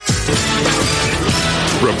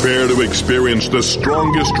Prepare to experience the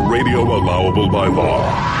strongest radio allowable by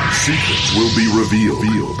law. Secrets will be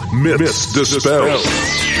revealed. Myths dispelled.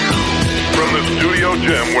 From the studio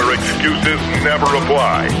gym where excuses never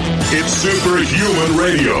apply, it's Superhuman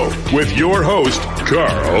Radio with your host,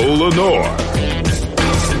 Carl Lenore.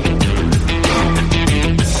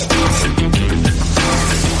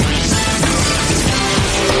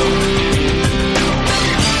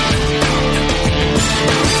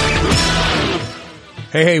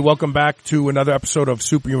 Hey, welcome back to another episode of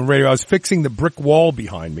Superhuman Radio. I was fixing the brick wall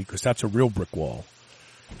behind me because that's a real brick wall.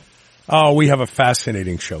 Oh, we have a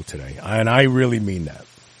fascinating show today, and I really mean that.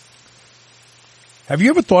 Have you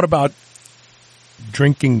ever thought about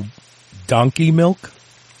drinking donkey milk?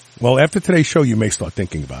 Well, after today's show, you may start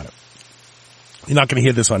thinking about it. You're not going to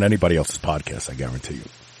hear this on anybody else's podcast, I guarantee you.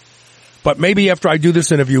 But maybe after I do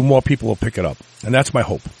this interview, more people will pick it up, and that's my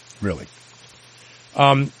hope, really.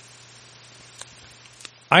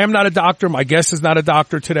 I am not a doctor. My guest is not a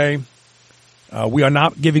doctor today. We are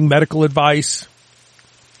not giving medical advice.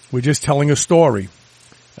 We're just telling a story.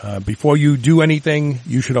 Before you do anything,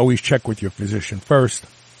 you should always check with your physician first.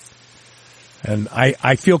 And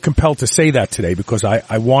I feel compelled to say that today because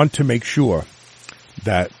I want to make sure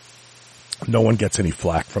that no one gets any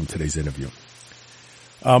flack from today's interview.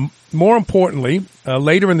 More importantly,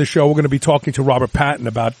 later in the show, we're going to be talking to Robert Patton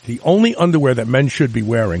about the only underwear that men should be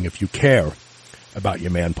wearing if you care about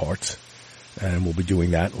your man parts. And we'll be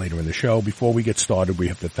doing that later in the show. Before we get started, we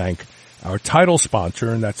have to thank our title sponsor,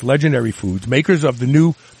 and that's Legendary Foods, makers of the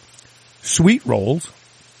new sweet rolls.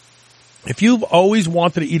 If you've always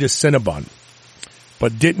wanted to eat a Cinnabon,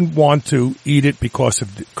 but didn't want to eat it because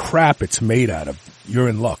of the crap it's made out of, you're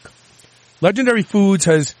in luck. Legendary Foods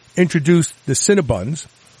has introduced the Cinnabons.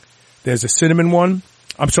 There's a cinnamon one.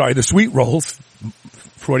 I'm sorry, the sweet rolls.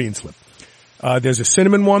 Freudian slip. There's a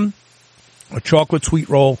cinnamon one, a chocolate sweet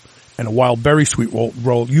roll, and a wild berry sweet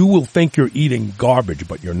roll. You will think you're eating garbage,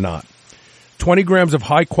 but you're not. 20 grams of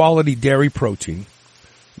high-quality dairy protein,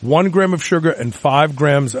 1 gram of sugar, and 5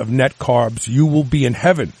 grams of net carbs. You will be in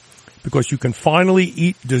heaven because you can finally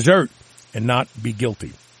eat dessert and not be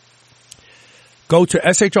guilty. Go to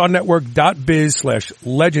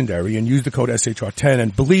shrnetwork.biz/legendary and use the code SHR10.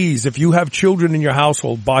 And please, if you have children in your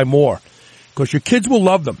household, buy more because your kids will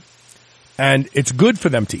love them. And it's good for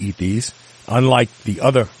them to eat these, unlike the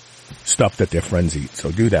other stuff that their friends eat.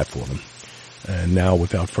 So do that for them. And now,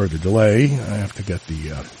 without further delay, I have to get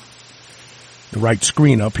the right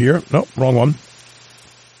screen up here. No, wrong one.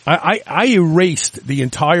 I erased the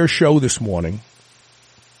entire show this morning,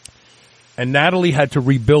 and Natalie had to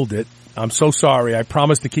rebuild it. I'm so sorry. I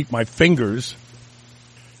promised to keep my fingers.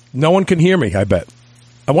 No one can hear me, I bet.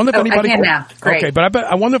 I wonder if anybody I can now. Great. Okay, but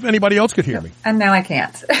I wonder if anybody else could hear me. And now I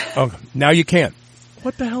can't. Oh, now you can't.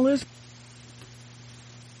 What the hell is?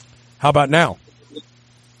 How about now?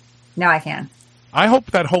 Now I can. I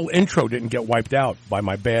hope that whole intro didn't get wiped out by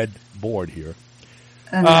my bad board here.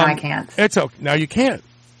 And now I can't. It's okay. Now you can't.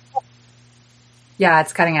 Yeah,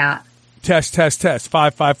 it's cutting out. Test.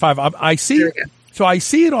 555. I see. So I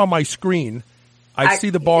see it on my screen. I see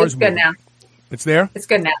the bars. It's good now. It's there? It's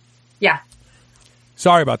good now. Yeah.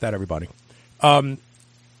 Sorry about that, everybody. I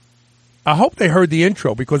hope they heard the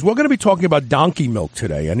intro because we're going to be talking about donkey milk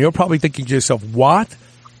today. And you're probably thinking to yourself, what?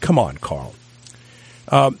 Come on, Carl.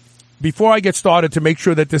 Before I get started, to make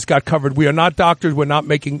sure that this got covered, we are not doctors. We're not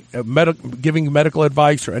making giving medical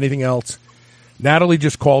advice or anything else. Natalie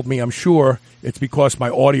just called me. I'm sure it's because my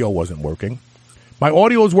audio wasn't working. My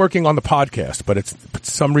audio is working on the podcast, but for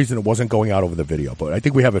some reason it wasn't going out over the video. But I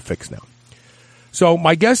think we have it fixed now. So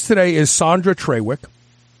my guest today is Sandra Trawick.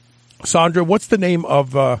 Sandra, what's the name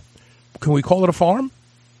of, can we call it a farm?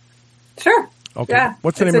 Sure. Okay. Yeah.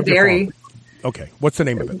 What's the name of your dairy farm? Okay. What's the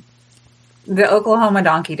name of it? The Oklahoma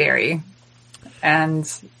Donkey Dairy.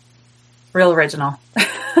 And real original.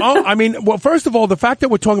 Oh, I mean, well, first of all, the fact that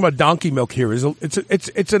we're talking about donkey milk here is,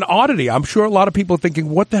 it's an oddity. I'm sure a lot of people are thinking,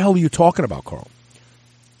 what the hell are you talking about, Carl?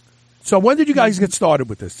 So when did you guys get started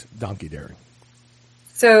with this donkey dairy?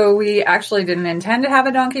 So we actually didn't intend to have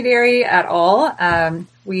a donkey dairy at all.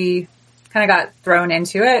 We kind of got thrown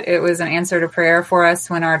into it. It was an answer to prayer for us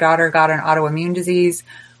when our daughter got an autoimmune disease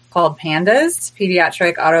called PANDAS,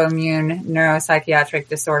 pediatric autoimmune neuropsychiatric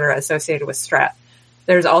disorder associated with strep.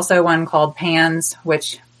 There's also one called PANS,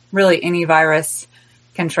 which really any virus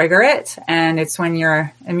can trigger it. And it's when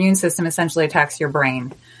your immune system essentially attacks your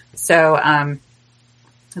brain. So,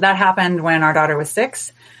 that happened when our daughter was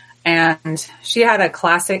 6 and she had a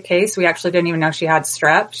classic case. We actually didn't even know she had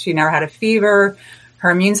strep. She never had a fever.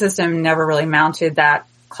 Her immune system never really mounted that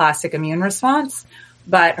classic immune response.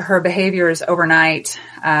 but her behaviors overnight,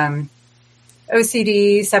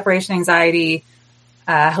 OCD, separation anxiety,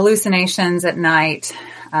 hallucinations at night,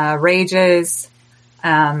 rages,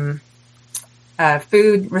 food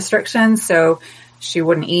restrictions. So she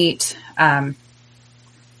wouldn't eat.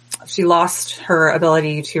 She lost her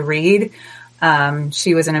ability to read.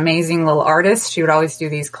 She was an amazing little artist. She would always do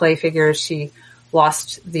these clay figures. She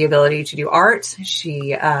lost the ability to do art.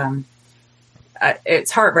 She,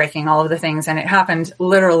 it's heartbreaking, all of the things. And it happened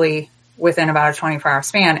literally within about a 24-hour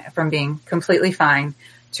span, from being completely fine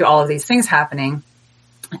to all of these things happening.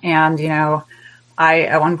 And, you know, I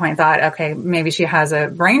at one point thought, okay, maybe she has a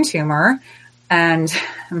brain tumor. And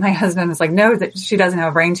my husband was like, no, that she doesn't have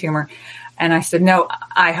a brain tumor. And I said, no,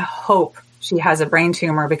 I hope she has a brain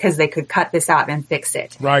tumor, because they could cut this out and fix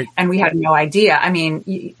it. Right. And we had no idea. I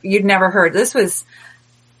mean, you'd never heard. This was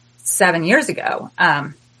 7 years ago.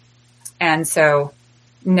 And so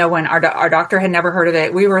no one, our doctor had never heard of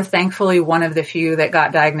it. We were thankfully one of the few that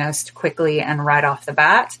got diagnosed quickly and right off the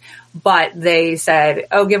bat. But they said,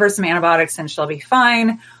 oh, give her some antibiotics and she'll be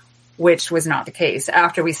fine, which was not the case.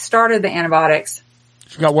 After we started the antibiotics,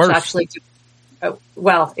 she got worse.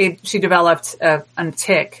 She developed a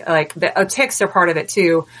tic. Like tics are part of it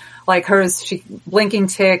too. Like hers, blinking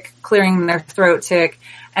tic, clearing their throat tic.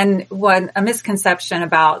 And what a misconception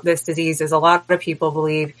about this disease is, a lot of people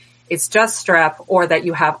believe it's just strep, or that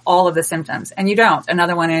you have all of the symptoms, and you don't.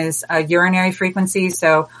 Another one is urinary frequency.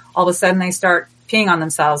 So all of a sudden they start peeing on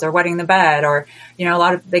themselves or wetting the bed, or, you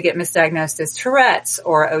know, they get misdiagnosed as Tourette's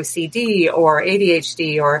or OCD or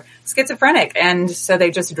ADHD or schizophrenic. And so they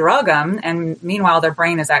just drug them. And meanwhile, their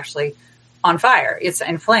brain is actually on fire. It's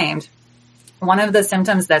inflamed. One of the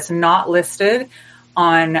symptoms that's not listed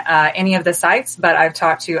on any of the sites, but I've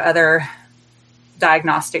talked to other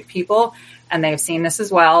diagnostic people and they've seen this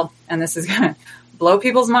as well. And this is going to blow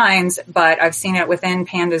people's minds, but I've seen it within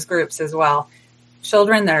PANDAS groups as well.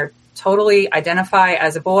 Children that are totally identify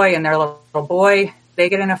as a boy, and their little boy, they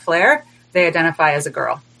get in a flare, they identify as a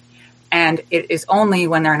girl. And it is only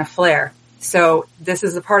when they're in a flare. So this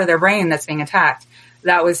is the part of their brain that's being attacked.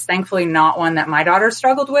 That was thankfully not one that my daughter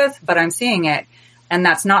struggled with, but I'm seeing it. And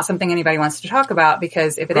that's not something anybody wants to talk about,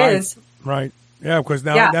 because if it is. Right. Yeah, because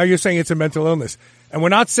now you're saying it's a mental illness. And we're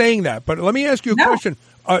not saying that. But let me ask you a question.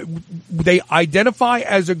 They identify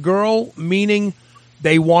as a girl, meaning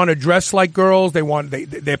they want to dress like girls,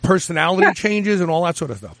 their personality changes and all that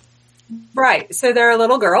sort of stuff. Right. So they're a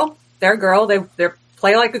little girl. They're a girl. They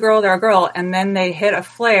play like a girl. They're a girl. And then they hit a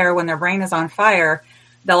flare when their brain is on fire.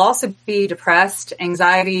 They'll also be depressed,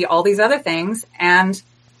 anxiety, all these other things. And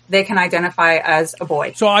they can identify as a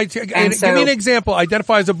boy. So give me an example.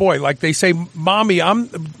 Identify as a boy. Like they say, Mommy,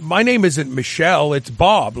 my name isn't Michelle, it's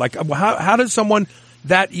Bob. Like how does someone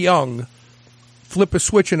that young flip a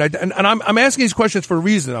switch? And I'm asking these questions for a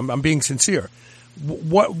reason. I'm being sincere.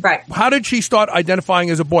 How did she start identifying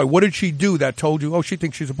as a boy? What did she do that told you, oh, she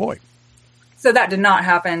thinks she's a boy? So that did not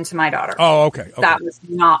happen to my daughter. Oh, okay. That was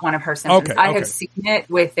not one of her symptoms. I have seen it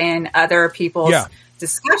within other people's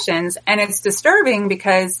discussions, and it's disturbing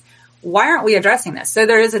because why aren't we addressing this? So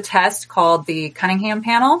there is a test called the Cunningham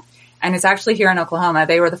panel, and it's actually here in Oklahoma.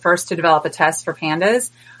 They were the first to develop a test for pandas.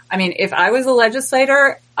 I mean, if I was a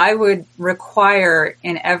legislator, I would require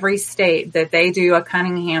in every state that they do a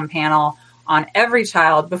Cunningham panel on every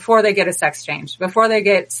child before they get a sex change, before they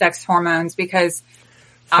get sex hormones, because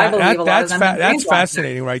I believe a lot of them. That's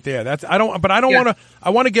fascinating right there. I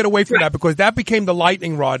want to get away from that, because that became the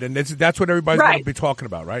lightning rod, and that's what everybody's going to be talking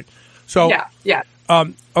about, right? So,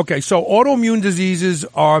 okay. So autoimmune diseases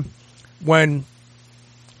are when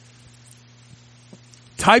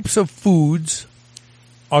types of foods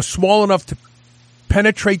are small enough to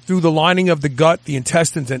penetrate through the lining of the gut, the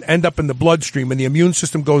intestines, and end up in the bloodstream, and the immune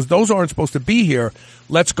system goes, those aren't supposed to be here.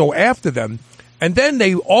 Let's go after them. And then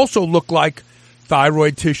they also look like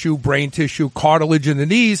thyroid tissue, brain tissue, cartilage in the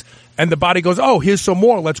knees, and the body goes, oh, here's some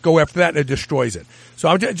more. Let's go after that, and it destroys it. So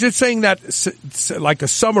I'm just saying that like a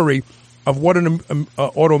summary of what an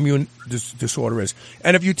autoimmune disorder is.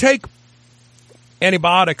 And if you take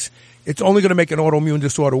antibiotics, it's only going to make an autoimmune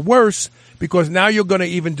disorder worse, because now you're going to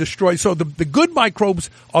even destroy. So the good microbes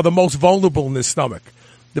are the most vulnerable in the stomach.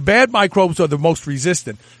 The bad microbes are the most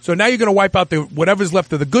resistant. So now you're going to wipe out whatever's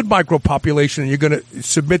left of the good microbe population, and you're going to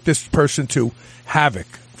submit this person to havoc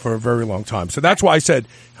for a very long time. So that's why I said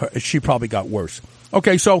she probably got worse.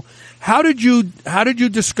 Okay, so how did you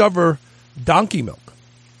discover donkey milk?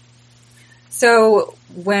 So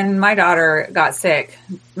when my daughter got sick,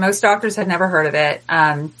 most doctors had never heard of it.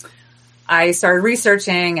 I started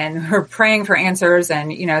researching and we're praying for answers, and,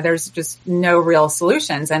 there's just no real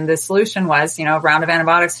solutions. And the solution was, a round of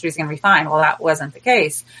antibiotics, she's going to be fine. Well, that wasn't the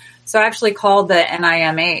case. So I actually called the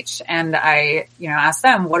NIMH and I, asked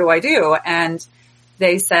them, what do I do? And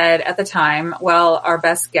they said at the time, well, our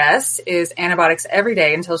best guess is antibiotics every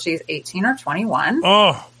day until she's 18 or 21.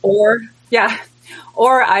 Oh.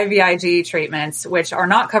 Or IVIG treatments, which are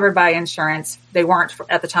not covered by insurance. They weren't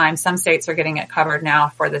at the time. Some states are getting it covered now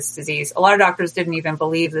for this disease. A lot of doctors didn't even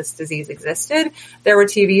believe this disease existed. There were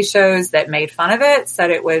TV shows that made fun of it, said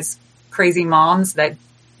it was crazy moms that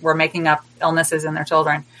were making up illnesses in their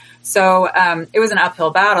children. So it was an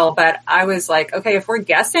uphill battle, but I was like, okay, if we're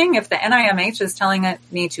guessing, if the NIMH is telling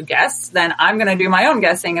me to guess, then I'm going to do my own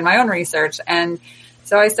guessing and my own research. And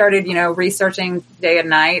so I started, researching day and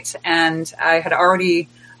night, and I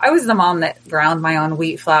was the mom that ground my own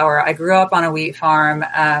wheat flour. I grew up on a wheat farm.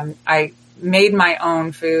 I made my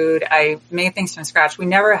own food. I made things from scratch. We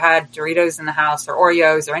never had Doritos in the house or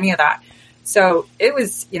Oreos or any of that. So it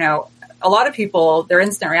was, a lot of people, their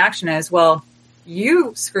instant reaction is, well,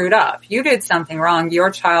 you screwed up. You did something wrong. Your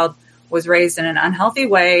child was raised in an unhealthy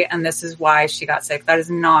way, and this is why she got sick. That is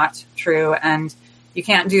not true, and you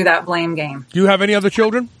can't do that blame game. Do you have any other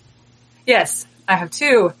children? Yes, I have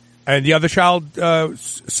 2. And the other child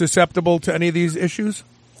susceptible to any of these issues?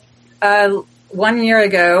 1 year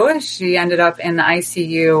ago, she ended up in the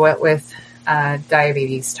ICU with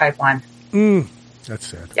diabetes type 1. That's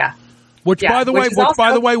sad. Yeah. Which, by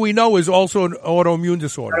the way, we know is also an autoimmune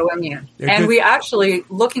disorder. Autoimmune. And we actually,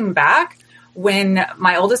 looking back, when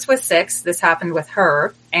my oldest was 6, this happened with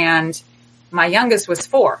her, and my youngest was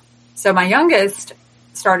 4. So my youngest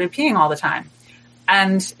started peeing all the time.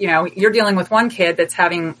 And, you're dealing with one kid that's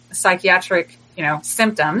having psychiatric,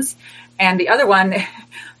 symptoms. And the other one,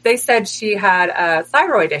 they said she had a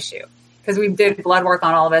thyroid issue because we did blood work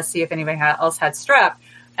on all of us, see if anybody else had strep.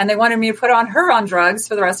 And they wanted me to put her on drugs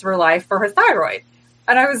for the rest of her life for her thyroid.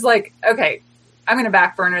 And I was like, okay, I'm going to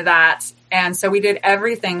back burner that. And so we did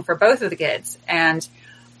everything for both of the kids. And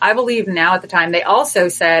I believe now at the time, they also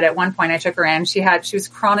said at one point I took her in, she was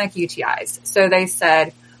chronic UTIs. So they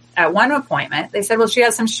said at one appointment, they said, well, she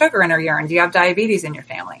has some sugar in her urine. Do you have diabetes in your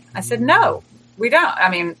family? I said, no, we don't. I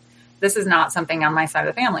mean, this is not something on my side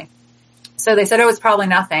of the family. So they said it was probably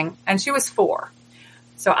nothing. And she was 4.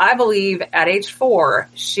 So I believe at age 4,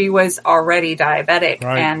 she was already diabetic.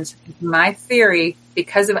 Right. And my theory,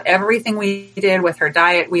 because of everything we did with her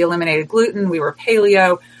diet, we eliminated gluten, we were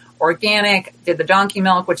paleo, organic, did the donkey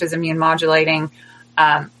milk, which is immune modulating.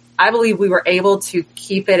 I believe we were able to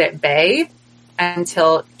keep it at bay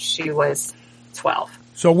until she was 12.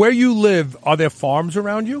 So where you live, are there farms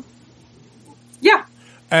around you? Yeah.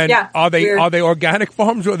 And are they organic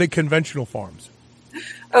farms or are they conventional farms?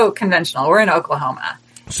 Oh, conventional. We're in Oklahoma.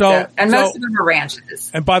 So most of them are ranches.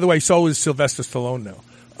 And by the way, so is Sylvester Stallone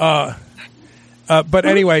now. But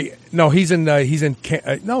anyway, no, he's in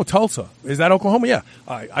Tulsa. Is that Oklahoma? Yeah.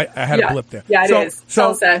 I had a blip there. Yeah, it is.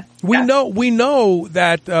 Tulsa. We know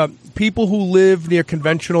that people who live near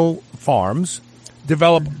conventional farms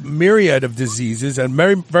develop myriad of diseases and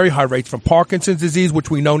very, very high rates from Parkinson's disease, which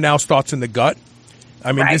we know now starts in the gut.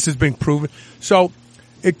 I mean, This has been proven. So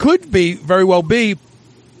it could very well be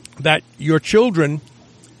that your children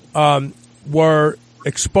were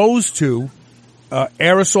exposed to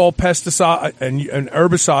aerosol pesticide and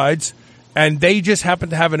herbicides, and they just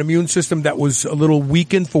happened to have an immune system that was a little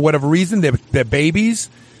weakened for whatever reason. They're babies,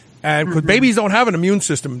 and because babies don't have an immune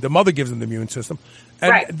system, the mother gives them the immune system.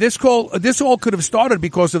 And this all could have started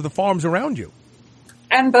because of the farms around you.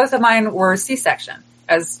 And both of mine were C-section,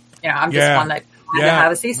 as I'm just one that had to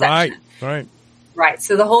have a C-section. Right.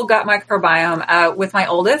 So the whole gut microbiome. With my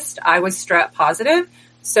oldest, I was strep positive.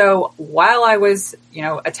 So while I was,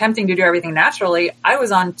 attempting to do everything naturally, I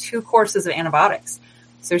was on 2 courses of antibiotics.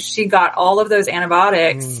 So she got all of those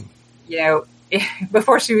antibiotics,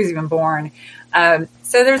 before she was even born.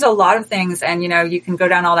 So there's a lot of things, and, you can go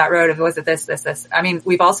down all that road of, was it this? I mean,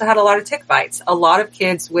 we've also had a lot of tick bites. A lot of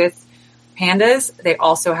kids with pandas, they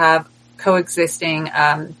also have coexisting,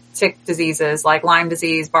 tick diseases like Lyme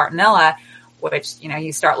disease, Bartonella, which,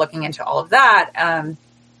 you start looking into all of that.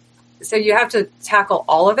 So you have to tackle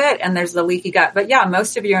all of it, and there's the leaky gut. But yeah,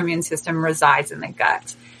 most of your immune system resides in the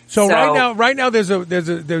gut. So right now,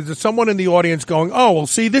 there's someone in the audience going, oh, well,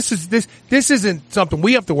 see, this isn't something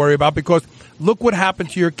we have to worry about because look what happened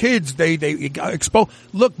to your kids. They got exposed.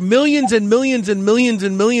 Look, millions and millions and millions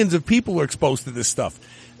and millions of people are exposed to this stuff.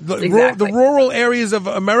 The rural areas of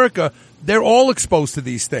America, they're all exposed to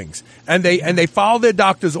these things, and they follow their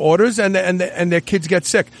doctor's orders, and their kids get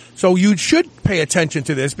sick. So you should pay attention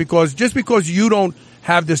to this because just because you don't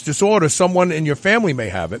have this disorder, someone in your family may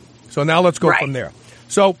have it. So now let's go from there.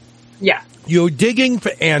 So yeah, you're digging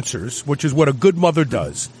for answers, which is what a good mother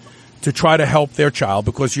does to try to help their child,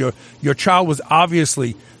 because your child was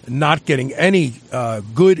obviously not getting any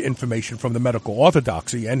good information from the medical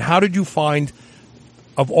orthodoxy. And how did you find,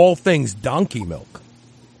 of all things, donkey milk?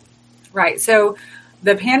 Right. So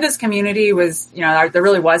the pandas community was, there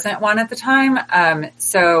really wasn't one at the time. And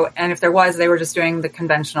if there was, they were just doing the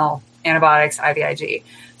conventional antibiotics, IVIG.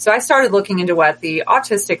 So I started looking into what the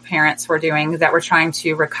autistic parents were doing that were trying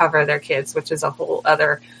to recover their kids, which is a whole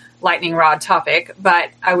other lightning rod topic. But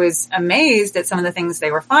I was amazed at some of the things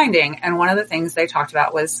they were finding. And one of the things they talked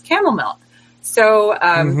about was camel milk. So,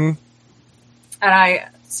 and I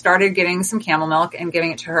started getting some camel milk and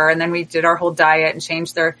giving it to her. And then we did our whole diet and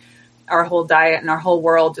changed our whole diet, and our whole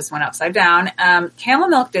world just went upside down. Camel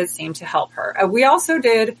milk did seem to help her. We also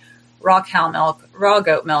did raw cow milk, raw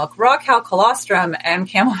goat milk, raw cow colostrum, and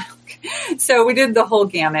camel milk. So we did the whole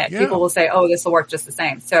gamut. Yeah. People will say, oh, this will work just the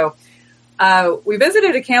same. So we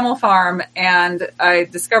visited a camel farm, and I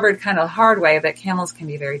discovered kind of the hard way that camels can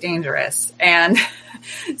be very dangerous. And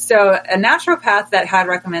so a naturopath that had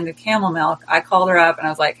recommended camel milk, I called her up and I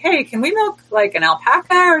was like, hey, can we milk like an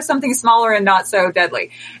alpaca or something smaller and not so deadly?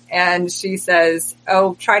 And she says,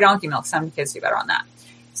 oh, try donkey milk. Some kids do better on that.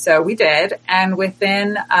 So we did. And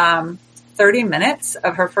within 30 minutes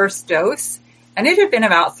of her first dose, and it had been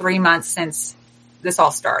about 3 months since this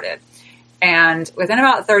all started. And within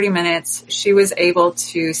about 30 minutes, she was able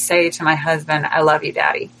to say to my husband, I love you,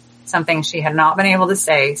 Daddy. Something she had not been able to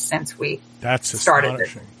say since we started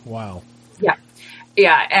this. Wow. Yeah.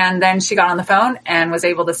 Yeah. And then she got on the phone and was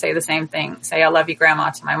able to say the same thing, say, I love you, Grandma,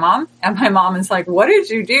 to my mom. And my mom is like, what did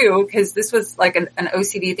you do? Because this was like an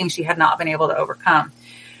OCD thing she had not been able to overcome.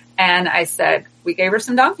 And I said, we gave her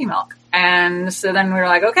some donkey milk. And so then we were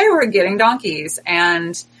like, okay, we're getting donkeys.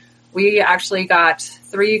 And we actually got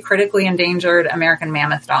 3 critically endangered American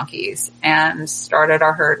mammoth donkeys and started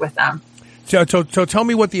our herd with them. So tell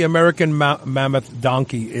me what the American mammoth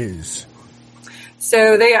donkey is.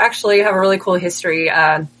 So they actually have a really cool history.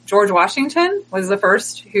 George Washington was the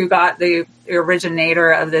first who got the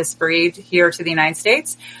originator of this breed here to the United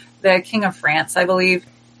States. The King of France, I believe,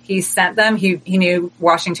 he sent them. He knew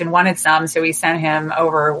Washington wanted some, so he sent him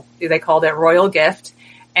over, they called it royal gift.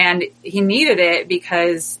 And he needed it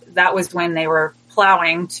because that was when they were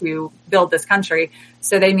plowing to build this country.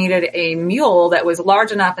 So they needed a mule that was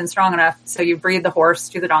large enough and strong enough. So you breed the horse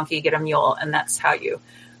to the donkey, get a mule, and that's how you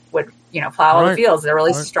would, plow all the fields. They're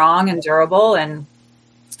really strong and durable and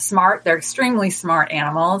smart. They're extremely smart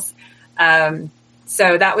animals.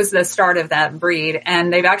 So that was the start of that breed.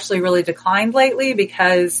 And they've actually really declined lately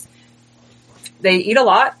because they eat a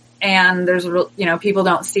lot. And there's, people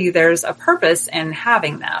don't see there's a purpose in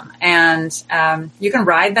having them. And you can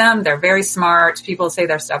ride them. They're very smart. People say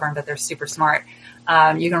they're stubborn, but they're super smart.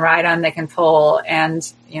 You can ride them. They can pull. And,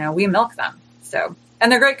 we milk them. So,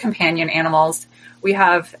 and they're great companion animals. We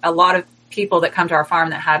have a lot of people that come to our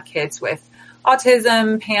farm that have kids with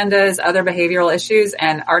autism, pandas, other behavioral issues.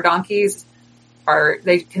 And our donkeys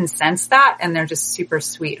they can sense that. And they're just super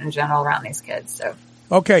sweet in general around these kids. So.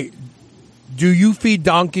 Okay. Do you feed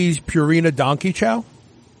donkeys Purina donkey chow?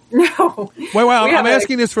 No. Well, I'm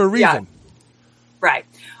asking this for a reason. Yeah. Right.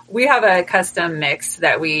 We have a custom mix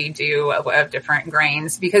that we do of different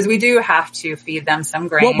grains because we do have to feed them some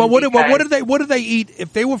grain. Well, but what do they eat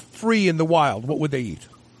if they were free in the wild? What would they eat?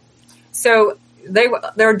 So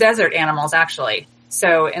they're desert animals, actually.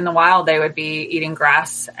 So in the wild, they would be eating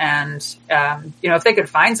grass, and if they could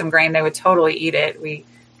find some grain, they would totally eat it. We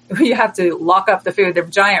have to lock up the food. They're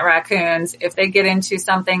giant raccoons. If they get into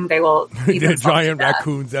something, they will eat They're giant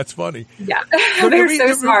raccoons. That's funny. Yeah. They're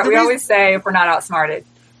so smart. We always say if we're not outsmarted.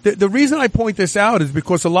 The reason I point this out is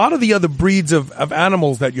because a lot of the other breeds of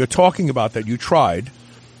animals that you're talking about that you tried,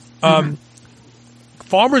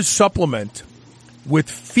 farmers supplement with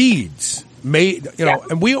feeds made,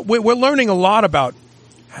 and we're learning a lot about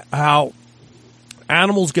how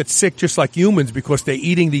animals get sick just like humans because they're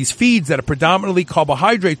eating these feeds that are predominantly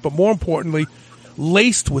carbohydrates, but more importantly,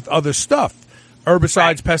 laced with other stuff,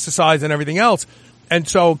 herbicides, pesticides, and everything else. And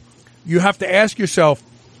so you have to ask yourself,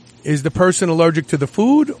 is the person allergic to the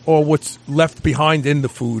food or what's left behind in the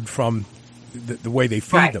food from the way they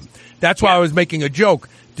feed them? That's why I was making a joke.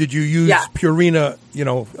 Did you use Purina,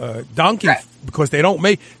 donkey? Because they don't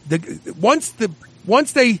make once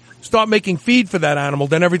they start making feed for that animal,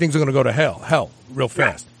 then everything's going to go to hell real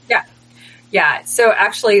fast. Right. Yeah. So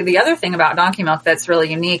actually the other thing about donkey milk that's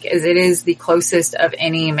really unique is it is the closest of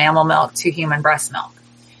any mammal milk to human breast milk.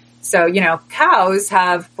 So, cows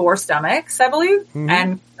have 4 stomachs, I believe,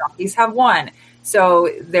 and donkeys have 1. So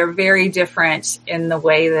they're very different in the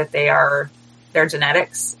way that their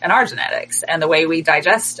genetics and our genetics, and the way we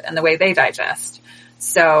digest and the way they digest.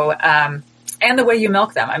 So, and the way you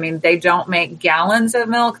milk them. I mean, they don't make gallons of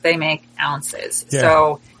milk, they make ounces. Yeah.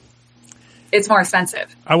 So it's more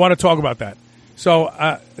expensive. I want to talk about that.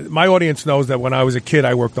 So, my audience knows that when I was a kid,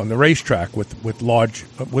 I worked on the racetrack with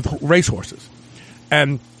racehorses.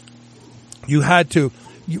 And you had to,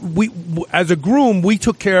 as a groom, we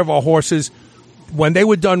took care of our horses when they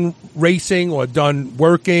were done racing or done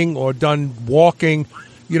working or done walking.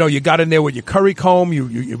 You know, you got in there with your curry comb,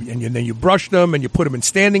 and then you brushed them and you put them in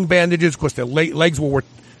standing bandages because their legs were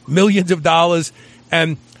worth millions of dollars.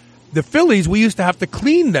 And the fillies, we used to have to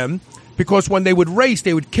clean them because when they would race,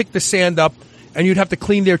 they would kick the sand up and you'd have to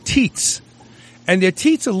clean their teats. And their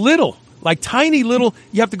teats are little, like tiny little.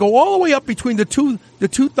 You have to go all the way up between the two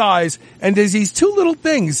thighs, and there's these two little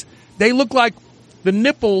things. They look like the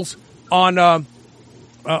nipples on a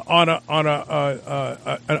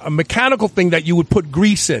mechanical thing that you would put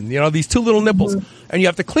grease in. You know, these two little nipples, and you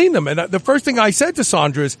have to clean them. And the first thing I said to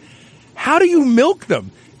Sandra is, "How do you milk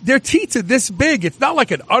them? Their teats are this big. It's not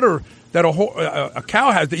like an udder that a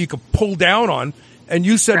cow has that you can pull down on." And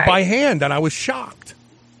you said by hand, and I was shocked.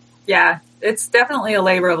 Yeah, it's definitely a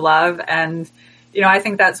labor of love. And, you know, I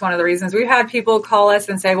think that's one of the reasons we've had people call us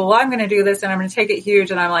and say, well, I'm going to do this and I'm going to take it huge.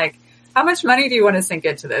 And I'm like, how much money do you want to sink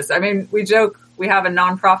into this? I mean, we joke, we have a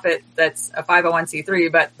nonprofit that's a 501c3,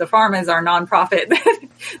 but the farm is our nonprofit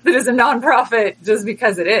that is a nonprofit just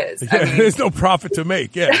because it is. Yeah, I mean, there's no profit to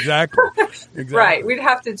make. Yeah, exactly. Right. We'd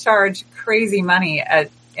have to charge crazy money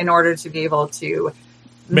in order to be able to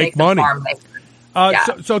make money. The farm make.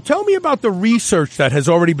 So tell me about the research that has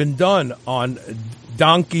already been done on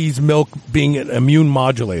donkey's milk being an immune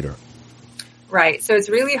modulator. Right. So it's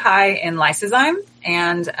really high in lysozyme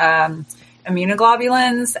and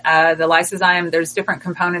immunoglobulins. The lysozyme, there's different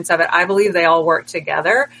components of it. I believe they all work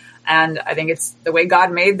together. And I think it's the way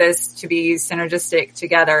God made this to be synergistic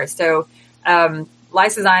together. So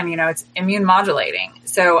lysozyme, you know, it's immune modulating.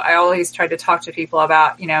 So I always try to talk to people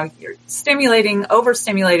about, you know, your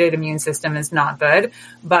overstimulated immune system is not good,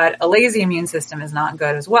 but a lazy immune system is not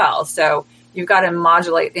good as well. So you've got to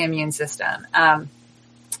modulate the immune system.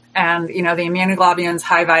 And, you know, the immunoglobulins,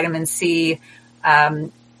 high vitamin C,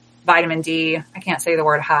 vitamin D. I can't say the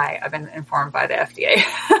word high. I've been informed by the FDA.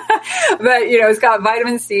 But, you know, it's got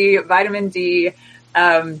vitamin C, vitamin D.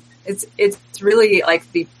 It's really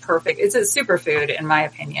like the perfect, it's a superfood in my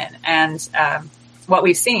opinion. And, what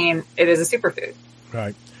we've seen, it is a superfood.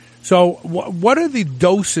 Right. So what are the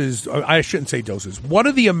doses? I shouldn't say doses. What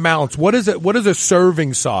are the amounts? What is it? What is a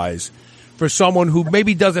serving size for someone who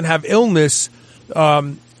maybe doesn't have illness,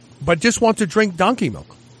 but just wants to drink donkey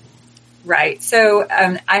milk? Right. So,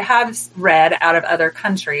 I have read out of other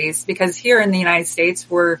countries because here in the United States,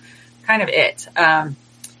 we're kind of it.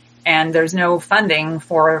 And there's no funding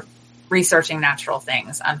for researching natural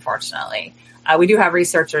things, unfortunately. We do have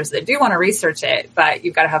researchers that do want to research it, but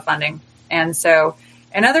you've got to have funding. And so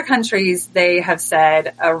in other countries, they have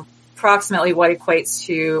said approximately what equates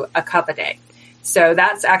to a cup a day. So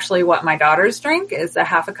that's actually what my daughters drink, is a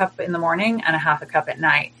half a cup in the morning and a half a cup at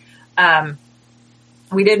night.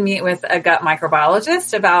 We did meet with a gut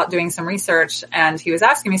microbiologist about doing some research, and he was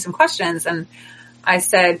asking me some questions. And I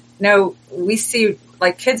said, no, we see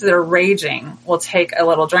like kids that are raging will take a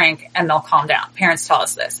little drink and they'll calm down. Parents tell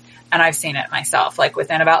us this. And I've seen it myself, like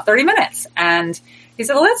within about 30 minutes. And he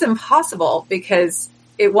said, well, that's impossible because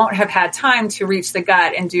it won't have had time to reach the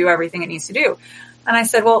gut and do everything it needs to do. And I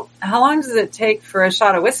said, well, how long does it take for a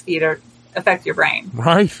shot of whiskey to affect your brain?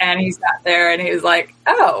 Right. And he sat there and he was like,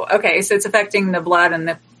 oh, okay. So it's affecting the blood and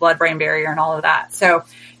the blood-brain barrier and all of that. So,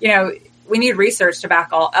 you know, we need research to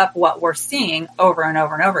back all up what we're seeing over and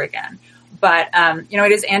over and over again. But, you know,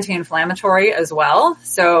 it is anti-inflammatory as well.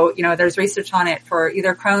 So, you know, there's research on it for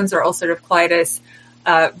either Crohn's or ulcerative colitis,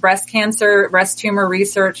 breast cancer, breast tumor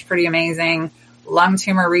research, pretty amazing, lung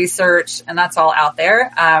tumor research, and that's all out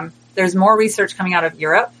there. There's more research coming out of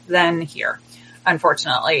Europe than here,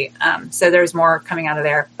 unfortunately. So there's more coming out of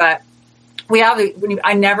there. But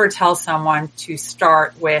I never tell someone to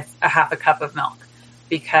start with a half a cup of milk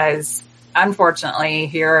because, unfortunately,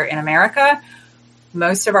 here in America,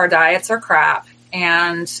 most of our diets are crap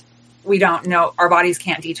and we don't know, our bodies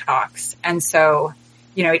can't detox. And so,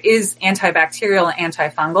 you know, it is antibacterial and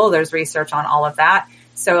antifungal. There's research on all of that.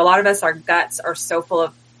 So a lot of us, our guts are so full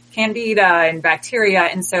of candida and bacteria.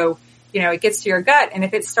 And so, you know, it gets to your gut, and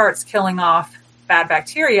if it starts killing off bad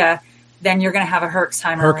bacteria, then you're going to have a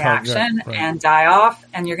Herxheimer reaction and die off,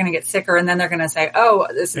 and you're going to get sicker. And then they're going to say, oh,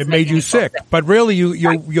 this is it made you sick. But really,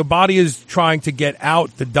 your body is trying to get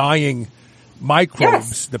out the dying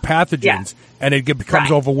microbes, the pathogens, and it becomes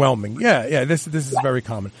Right. overwhelming. Yeah. This is very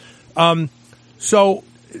common. So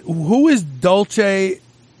who is Dolce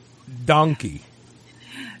Donkey?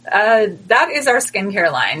 That is our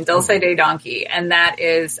skincare line, Dulce de Donkey. And that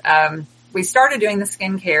is, we started doing the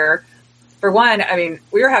skincare. For one, I mean,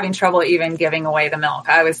 we were having trouble even giving away the milk.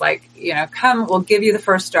 I was like, come, we'll give you the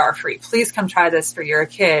first jar free. Please come try this for your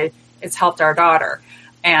kid. It's helped our daughter.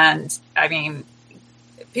 And I mean,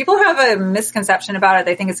 people have a misconception about it.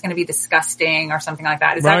 They think it's going to be disgusting or something like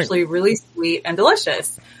that. It's actually really sweet and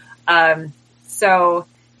delicious. So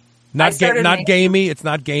not gamey. It's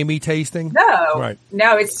not gamey tasting. No,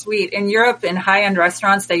 no, it's sweet. In Europe, in high-end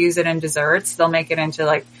restaurants, they use it in desserts. They'll make it into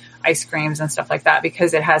like ice creams and stuff like that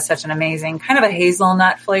because it has such an amazing kind of a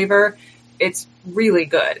hazelnut flavor. It's really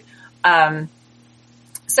good.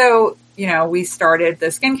 So, we started the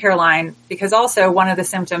skincare line because also one of the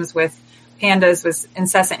symptoms with pandas was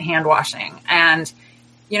incessant hand washing. And,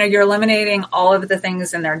 you're eliminating all of the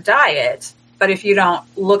things in their diet, but if you don't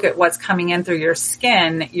look at what's coming in through your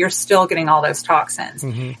skin, you're still getting all those toxins.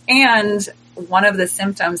 Mm-hmm. And one of the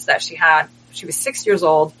symptoms that she had, she was 6 years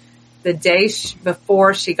old. The day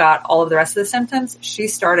before she got all of the rest of the symptoms, she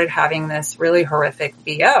started having this really horrific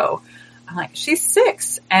BO. I'm like, she's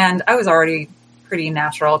 6. And I was already pretty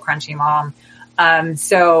natural, crunchy mom.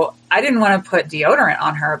 So I didn't want to put deodorant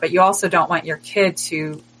on her, but you also don't want your kid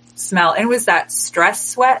to smell. And it was that stress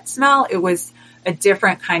sweat smell. It was a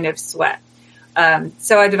different kind of sweat.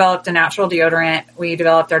 So I developed a natural deodorant. We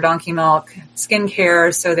developed our donkey milk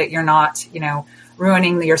skincare so that you're not,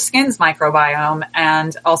 ruining your skin's microbiome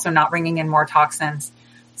and also not bringing in more toxins.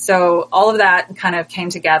 So all of that kind of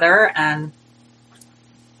came together, and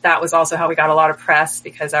that was also how we got a lot of press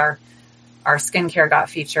because our skincare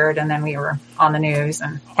got featured, and then we were on the news.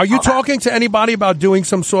 And are you talking to anybody about doing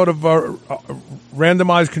some sort of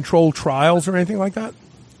randomized controlled trials or anything like that?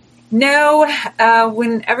 No.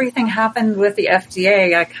 When everything happened with the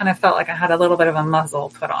FDA, I kind of felt like I had a little bit of a muzzle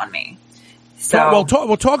put on me. So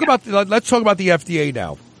let's talk about the FDA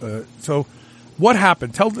now. So what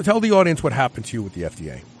happened? Tell the audience what happened to you with the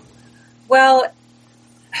FDA. Well,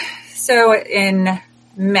 so in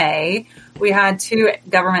May, we had 2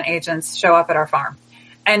 government agents show up at our farm.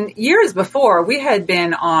 And years before, we had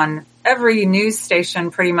been on every news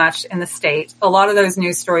station pretty much in the state. A lot of those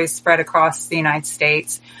news stories spread across the United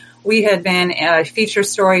States. We had been a feature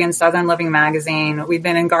story in Southern Living magazine. We've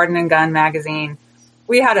been in Garden and Gun magazine.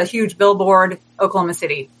 We had a huge billboard, Oklahoma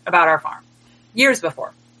City, about our farm years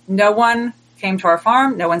before. No one came to our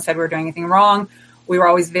farm. No one said we were doing anything wrong. We were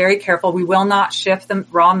always very careful. We will not ship the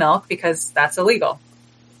raw milk because that's illegal.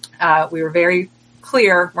 We were very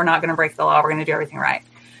clear. We're not going to break the law. We're going to do everything right.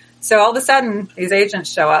 So all of a sudden, these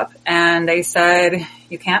agents show up and they said,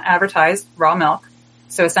 you can't advertise raw milk.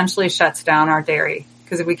 So essentially shuts down our dairy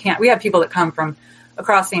because we have people that come from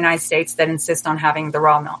across the United States that insist on having the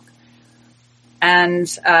raw milk. And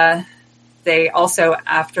they also,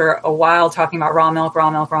 after a while talking about raw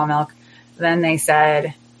milk, then they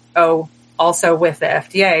said, oh, also with the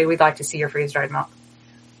FDA, we'd like to see your freeze-dried milk,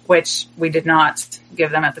 which we did not give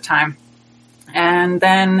them at the time. And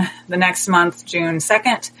then the next month, June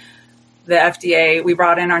 2nd, the FDA, we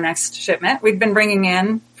brought in our next shipment. We'd been bringing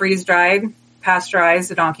in freeze-dried,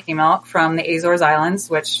 pasteurized donkey milk from the Azores Islands,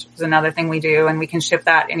 which is another thing we do, and we can ship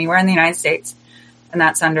that anywhere in the United States. And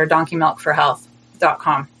that's under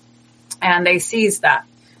donkeymilkforhealth.com. And they seized that.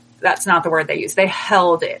 That's not the word they used. They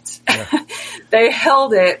held it. Yeah. They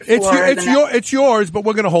held it for it's yours, but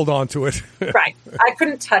we're going to hold on to it. Right. I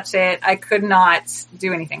couldn't touch it. I could not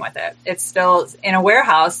do anything with it. It's still in a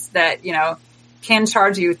warehouse that, can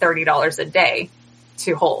charge you $30 a day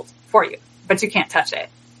to hold for you, but you can't touch it.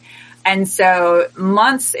 And so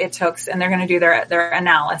months it took, and they're going to do their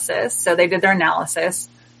analysis. So they did their analysis,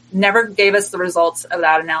 never gave us the results of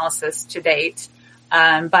that analysis to date.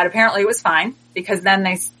 But apparently it was fine because then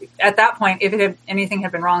at that point, if anything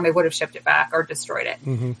had been wrong, they would have shipped it back or destroyed it.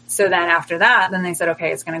 Mm-hmm. So then after that, then they said,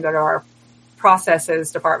 okay, it's going to go to our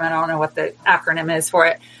processes department. I don't know what the acronym is for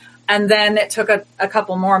it. And then it took a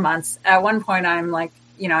couple more months. At one point, I'm like,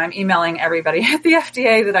 I'm emailing everybody at the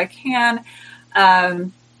FDA that I can.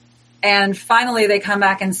 And finally they come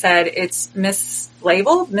back and said it's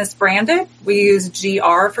mislabeled, misbranded. We use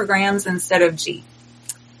GR for grams instead of G.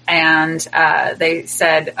 And they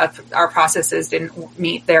said our processes didn't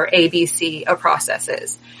meet their ABC of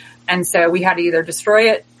processes. And so we had to either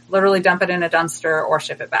destroy it, literally dump it in a dumpster, or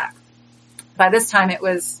ship it back. By this time, it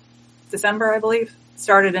was December, I believe,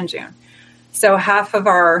 started in June. So half of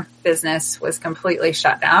our business was completely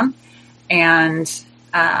shut down, and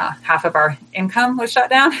half of our income was shut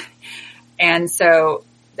down. And so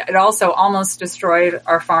it also almost destroyed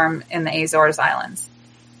our farm in the Azores Islands.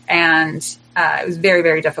 And it was very,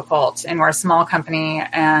 very difficult. And we're a small company.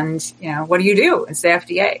 And, what do you do? It's the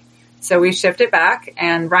FDA. So we shipped it back.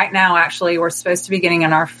 And right now, actually, we're supposed to be getting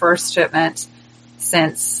in our first shipment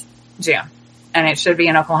since June. And it should be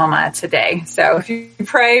in Oklahoma today. So if you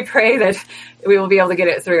pray that we will be able to get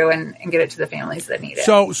it through and get it to the families that need it.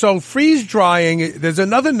 So freeze drying, there's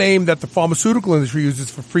another name that the pharmaceutical industry uses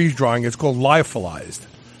for freeze drying. It's called lyophilized.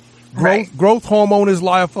 Growth hormone is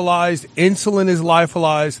lyophilized. Insulin is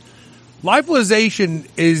lyophilized. Lyophilization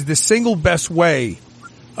is the single best way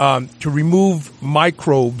to remove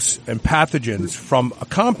microbes and pathogens from a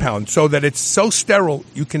compound so that it's so sterile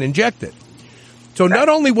you can inject it. So not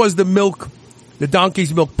only was the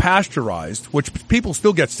donkey's milk pasteurized, which people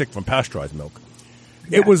still get sick from pasteurized milk,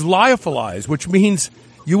 it was lyophilized, which means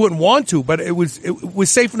you wouldn't want to, but it was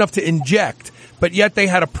safe enough to inject, but yet they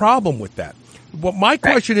had a problem with that. Well, my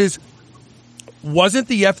question is, wasn't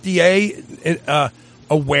the FDA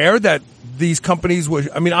aware that these companies were,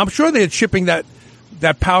 I'm sure they're shipping that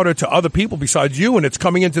powder to other people besides you, and it's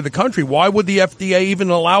coming into the country. Why would the FDA even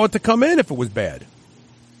allow it to come in if it was bad?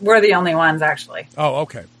 We're the only ones, actually. Oh,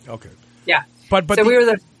 okay. Yeah. But so we were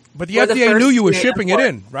the FDA knew you were shipping it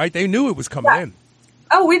in, right? They knew it was coming in.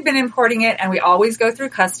 Oh, we've been importing it, and we always go through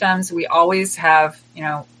customs. We always have,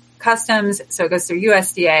 customs. So it goes through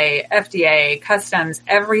USDA, FDA, customs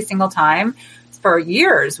every single time. For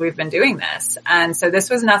years, we've been doing this. And so this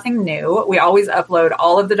was nothing new. We always upload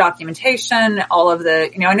all of the documentation, all of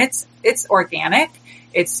the, and it's organic.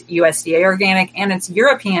 It's USDA organic, and it's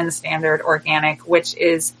European standard organic, which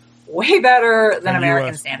is way better than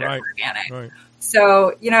American standard organic. Right.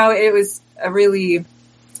 So, it was a really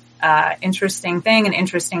interesting thing and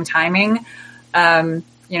interesting timing.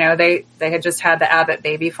 They had just had the Abbott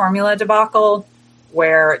baby formula debacle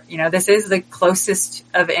where, this is the closest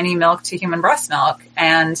of any milk to human breast milk.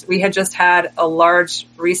 And we had just had a large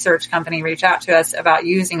research company reach out to us about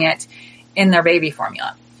using it in their baby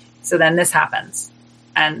formula. So then this happens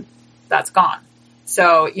and that's gone.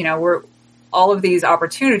 So, all of these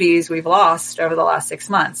opportunities we've lost over the last 6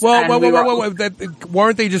 months.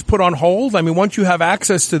 Weren't they just put on hold? Once you have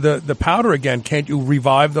access to the powder again, can't you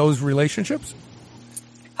revive those relationships?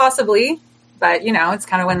 Possibly, but it's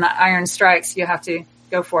kind of when the iron strikes, you have to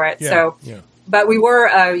go for it. But we were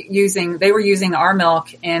they were using our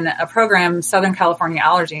milk in a program, Southern California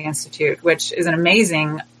Allergy Institute, which is an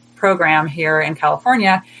amazing program here in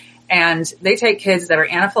California. And they take kids that are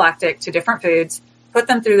anaphylactic to different foods, put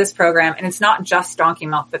them through this program, and it's not just donkey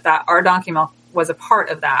milk, but that our donkey milk was a part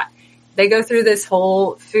of that. They go through this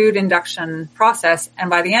whole food induction process, and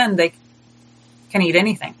by the end, they can eat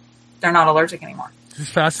anything. They're not allergic anymore. It's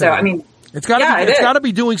fascinating. So, it's got to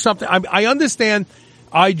be doing something. I understand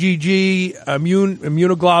IgG,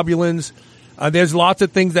 immunoglobulins. There's lots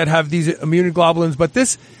of things that have these immunoglobulins, but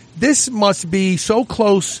this must be so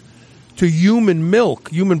close to human milk,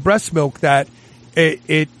 human breast milk, that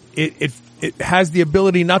it has the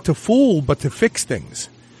ability not to fool, but to fix things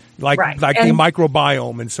like the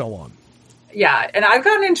microbiome and so on. Yeah. And I've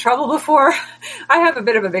gotten in trouble before. I have a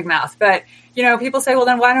bit of a big mouth, but people say, well,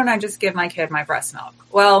 then why don't I just give my kid my breast milk?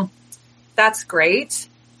 Well, that's great.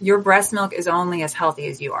 Your breast milk is only as healthy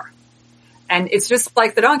as you are. And it's just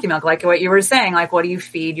like the donkey milk, like what you were saying, like what do you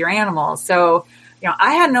feed your animals? So,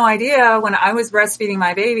 I had no idea when I was breastfeeding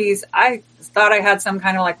my babies. I thought I had some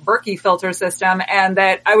kind of like Berkey filter system and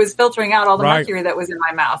that I was filtering out all the mercury that was in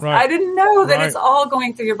my mouth. I didn't know that it's all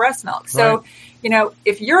going through your breast milk. So,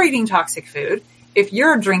 if you're eating toxic food, if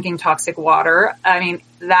you're drinking toxic water,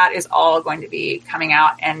 that is all going to be coming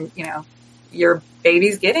out and, your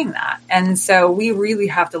baby's getting that. And so we really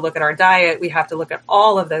have to look at our diet. We have to look at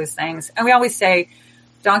all of those things. And we always say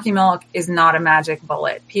donkey milk is not a magic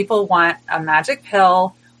bullet. People want a magic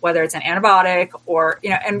pill, whether it's an antibiotic or,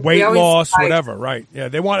 and weight loss, whatever. Right. Yeah.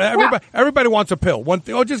 They want everybody wants a pill. One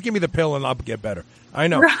thing. Oh, just give me the pill and I'll get better. I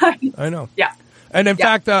know. Right. I know. Yeah. And in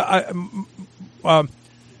fact,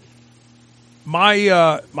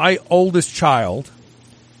 my oldest child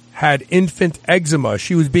had infant eczema.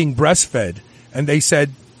 She was being breastfed, and they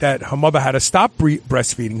said that her mother had to stop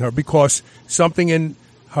breastfeeding her because something in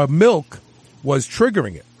her milk was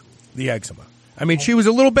triggering it, the eczema. She was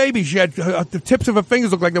a little baby. She had the tips of her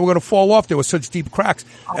fingers looked like they were going to fall off. There were such deep cracks,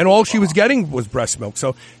 and all she was getting was breast milk.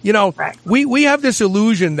 So, we have this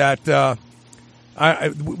illusion that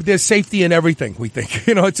there's safety in everything. We think,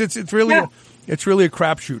 it's really a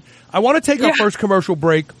crapshoot. I want to take our first commercial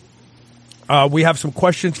break. We have some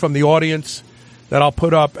questions from the audience that I'll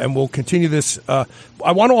put up, and we'll continue this. I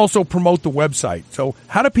want to also promote the website. So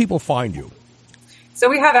how do people find you? So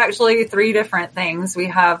we have actually 3 different things.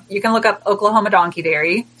 You can look up Oklahoma Donkey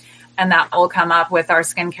Dairy, and that will come up with our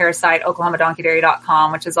skincare site,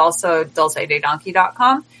 oklahomadonkeydairy.com, which is also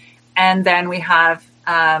dulcededonkey.com. And then we have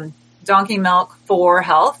Donkey Milk for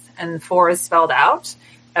Health, and 4 is spelled out,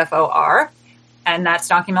 FOR, and that's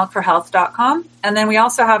donkeymilkforhealth.com. And then we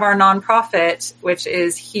also have our nonprofit, which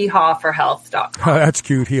is heehawforhealth.com. Oh, that's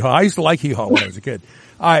cute, Hee Haw. I used to like Hee Haw when I was a kid.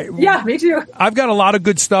 Yeah, me too. I've got a lot of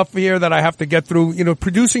good stuff here that I have to get through. You know,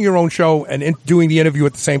 producing your own show and doing the interview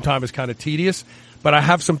at the same time is kind of tedious. But I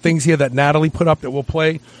have some things here that Natalie put up that we'll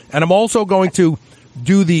play. And I'm also going to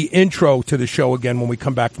do the intro to the show again when we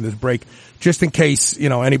come back from this break, just in case, you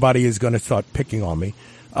know, anybody is going to start picking on me.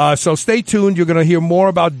 So stay tuned. You're going to hear more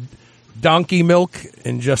about donkey milk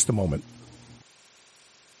in just a moment.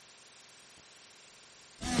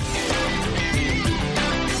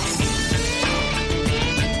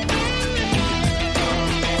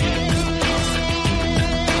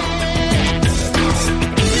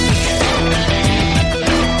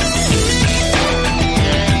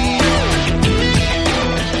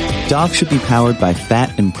 Dogs should be powered by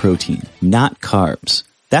fat and protein, not carbs.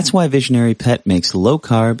 That's why Visionary Pet makes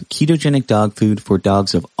low-carb, ketogenic dog food for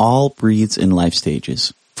dogs of all breeds and life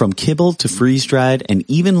stages. From kibble to freeze-dried and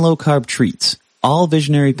even low-carb treats, all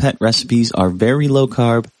Visionary Pet recipes are very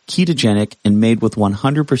low-carb, ketogenic, and made with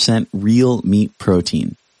 100% real meat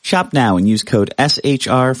protein. Shop now and use code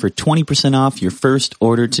SHR for 20% off your first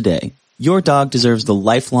order today. Your dog deserves the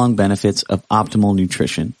lifelong benefits of optimal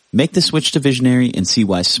nutrition. Make the switch to Visionary and see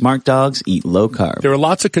why smart dogs eat low carb. There are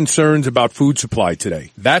lots of concerns about food supply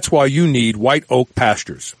today. That's why you need White Oak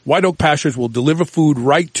Pastures. White Oak Pastures will deliver food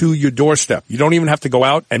right to your doorstep. You don't even have to go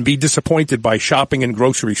out and be disappointed by shopping in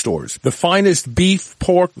grocery stores. The finest beef,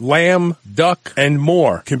 pork, lamb, duck, and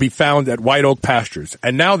more can be found at White Oak Pastures.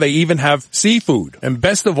 And now they even have seafood. And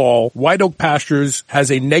best of all, White Oak Pastures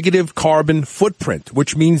has a negative carbon footprint,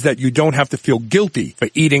 which means that you don't have to feel guilty for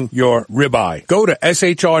eating your ribeye. Go to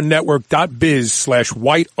shrnetwork.biz/white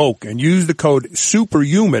oak and use the code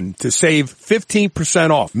SUPERHUMAN to save 15%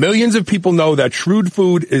 off. Millions of people know that Shrewd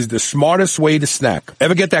Food is the smartest way to snack.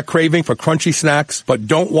 Ever get that craving for crunchy snacks but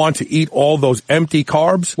don't want to eat all those empty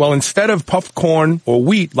carbs? Well, instead of puffed corn or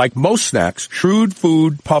wheat like most snacks, Shrewd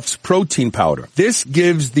Food puffs protein powder. This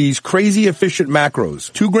gives these crazy efficient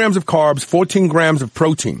macros. 2 grams of carbs, 14 grams of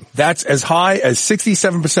protein. That's as high as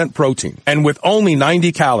 67% protein and with only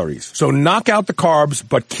 90 calories. So knock out the carbs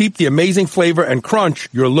but keep the amazing flavor and crunch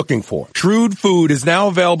you're looking for. Shrewd Food is now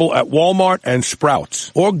available at Walmart and Sprouts.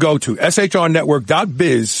 Or go to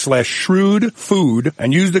shrnetwork.biz/Shrewd Food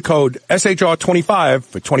and use the code SHR25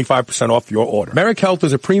 for 25% off your order. Merrick Health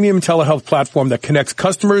is a premium telehealth platform that connects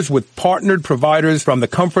customers with partnered providers from the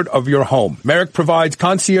comfort of your home. Merrick provides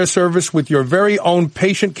concierge service with your very own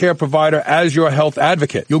patient care provider as your health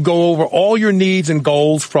advocate. You'll go over all your needs and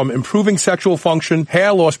goals from improving sexual function,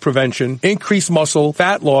 hair loss prevention, increased muscle,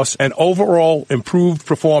 fat loss, and overall improved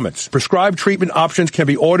performance. Prescribed treatment options can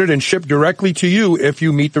be ordered and shipped directly to you if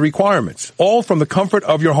you meet the requirements. All from the comfort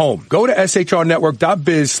of your home. Go to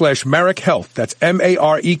shrnetwork.biz/Merrick Health. That's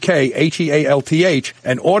MAREKHEALTH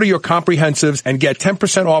and order your comprehensives and get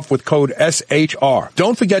 10% off with code SHR.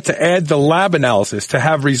 Don't forget to add the lab analysis to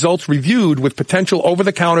have results reviewed with potential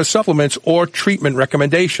over-the-counter supplements or treatment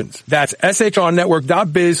recommendations. That's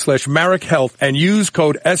shrnetwork.biz/Merrick Health and use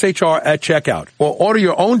code SHR at checkout. Or order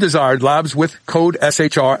your own desired labs with code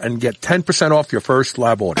SHR and get 10% off your first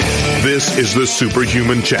lab order. This is the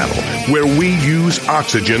Superhuman Channel, where we use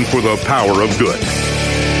oxygen for the power of good.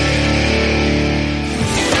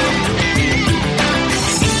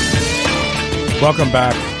 Welcome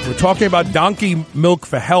back. We're talking about donkey milk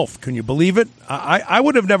for health. Can you believe it? I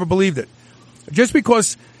would have never believed it. Just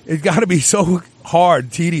because it's got to be so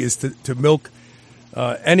hard, tedious to milk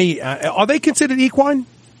any. Are they considered equine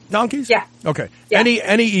donkeys? Yeah. Okay. Yeah.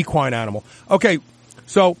 Any equine animal. Okay.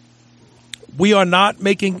 So we are not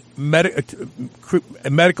making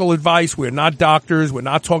medical advice. We're not doctors. We're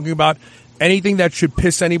not talking about anything that should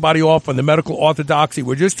piss anybody off on the medical orthodoxy.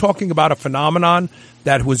 We're just talking about a phenomenon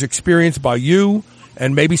that was experienced by you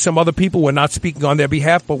and maybe some other people. We're not speaking on their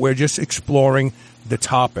behalf, but we're just exploring the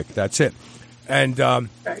topic. That's it. And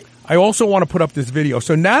Right. I also want to put up this video.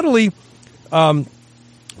 So Natalie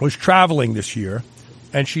was traveling this year,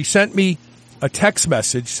 and she sent me a text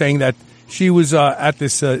message saying that she was at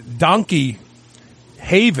this donkey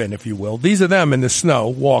haven, if you will. These are them in the snow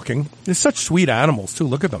walking. They're such sweet animals, too.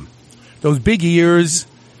 Look at them. Those big ears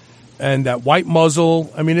and that white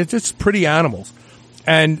muzzle. I mean, it's just pretty animals.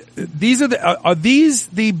 And these are these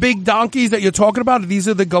the big donkeys that you're talking about? These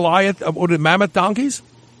are the Goliath or the mammoth donkeys?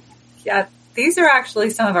 Yeah, these are actually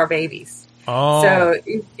some of our babies. Oh. So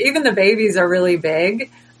even the babies are really big.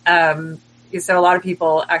 So a lot of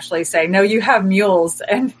people actually say, no, you have mules,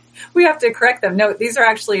 and we have to correct them. No, these are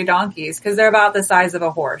actually donkeys because they're about the size of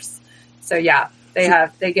a horse. So yeah,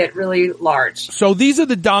 they get really large. So these are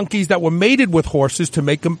the donkeys that were mated with horses to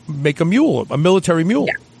make a mule, a military mule.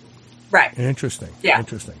 Yeah. Right. Interesting. Yeah.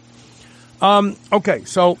 Interesting. Okay,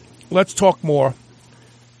 so let's talk more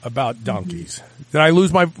about donkeys. Did I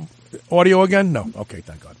lose my audio again? No. Okay,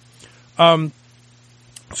 thank God.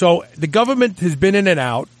 So the government has been in and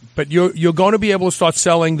out, but you're going to be able to start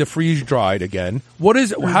selling the freeze dried again. What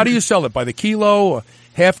is it? How do you sell it? By the kilo or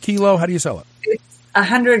half kilo? How do you sell it? It's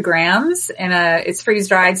 100 grams it's freeze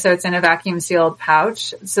dried, so it's in a vacuum sealed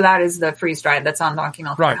pouch. So that is the freeze dried that's on Donkey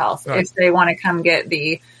Milk for Health. Right. If they want to come get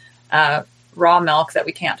the raw milk that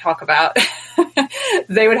we can't talk about,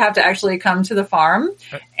 they would have to actually come to the farm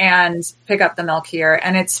and pick up the milk here.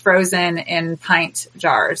 And it's frozen in pint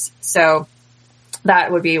jars. So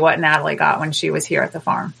that would be what Natalie got when she was here at the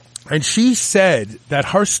farm. And she said that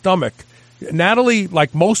her stomach, Natalie,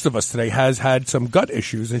 like most of us today, has had some gut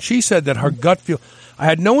issues. And she said that her gut I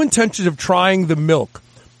had no intentions of trying the milk.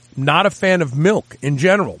 Not a fan of milk in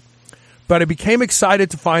general. But I became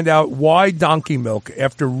excited to find out why donkey milk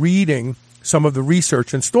after reading some of the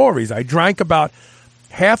research and stories. I drank about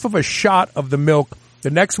half of a shot of the milk the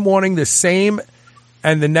next morning, the same,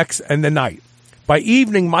 and the night. By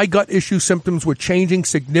evening, my gut issue symptoms were changing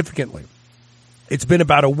significantly. It's been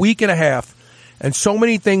about a week and a half, and so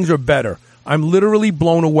many things are better. I'm literally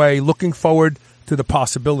blown away, looking forward to the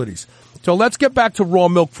possibilities. So let's get back to raw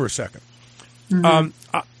milk for a second.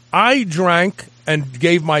 Mm-hmm. I drank and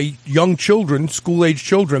gave my young children, school-age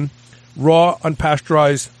children, raw,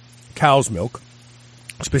 unpasteurized cow's milk,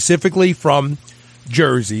 specifically from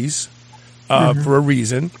Jerseys, for a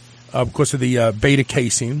reason, because of the beta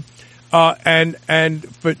casein. And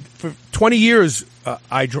for 20 years,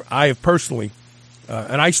 I have personally,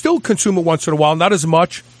 and I still consume it once in a while, not as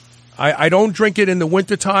much. I don't drink it in the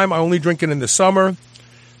wintertime. I only drink it in the summer.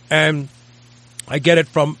 And I get it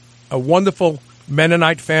from a wonderful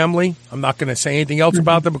Mennonite family. I'm not going to say anything else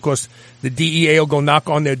about them because the DEA will go knock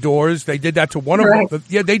on their doors. They did that to one of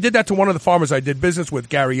they did that to one of the farmers I did business with,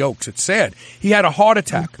 Gary Oakes. It's sad. He had a heart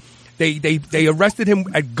attack. They arrested him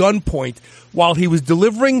at gunpoint while he was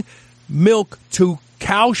delivering milk to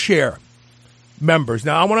CowShare members.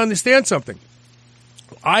 Now, I want to understand something.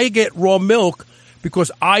 I get raw milk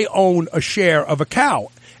because I own a share of a cow.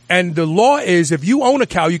 And the law is if you own a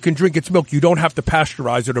cow, you can drink its milk. You don't have to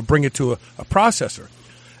pasteurize it or bring it to a processor.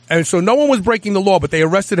 And so no one was breaking the law, but they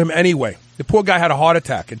arrested him anyway. The poor guy had a heart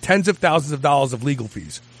attack and tens of thousands of dollars of legal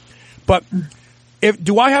fees. But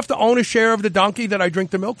do I have to own a share of the donkey that I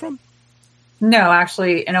drink the milk from? No,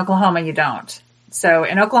 actually, in Oklahoma, you don't. So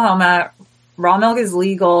in Oklahoma, raw milk is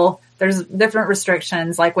legal. There's different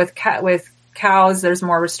restrictions. Like with cows, there's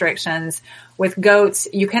more restrictions. With goats,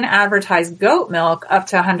 you can advertise goat milk up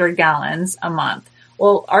to 100 gallons a month.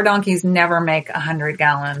 Well, our donkeys never make 100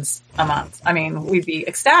 gallons a month. I mean, we'd be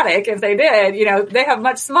ecstatic if they did. You know, they have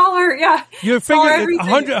much smaller, Your fingers,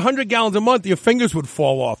 100 gallons a month, your fingers would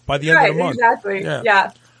fall off by the end of the month. Exactly.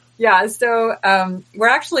 Yeah. So, we're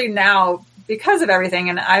actually now, because of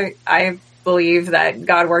everything, and I believe that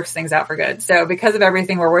God works things out for good. So because of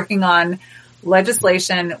everything, we're working on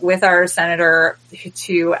legislation with our senator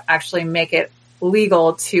to actually make it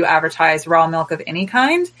legal to advertise raw milk of any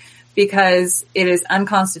kind, because it is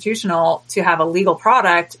unconstitutional to have a legal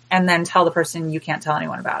product and then tell the person you can't tell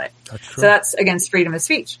anyone about it. That's true. So that's against freedom of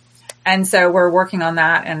speech. And so we're working on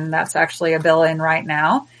that, and that's actually a bill in right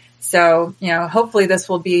now. So, hopefully this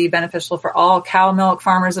will be beneficial for all cow milk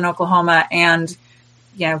farmers in Oklahoma and,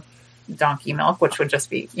 donkey milk, which would just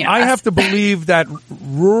be, I have to believe that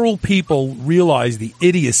rural people realize the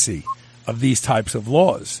idiocy of these types of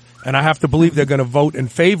laws. And I have to believe they're going to vote in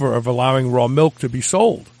favor of allowing raw milk to be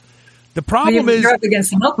sold. The problem is you're up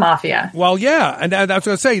against the milk mafia. Well, yeah. And that's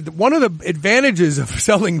what I say. One of the advantages of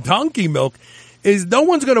selling donkey milk is no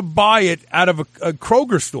one's going to buy it out of a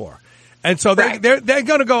Kroger store. And so they're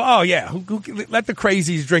going to go, oh, yeah, let the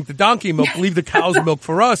crazies drink the donkey milk, leave the cow's milk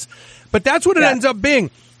for us. But that's what it ends up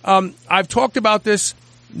being. I've talked about this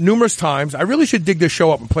numerous times. I really should dig this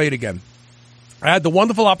show up and play it again. I had the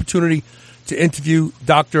wonderful opportunity to interview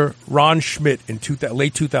Dr. Ron Schmidt in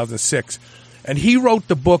late 2006. And he wrote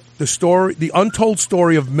the book, The Untold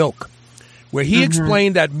Story of Milk, where he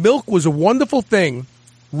explained that milk was a wonderful thing,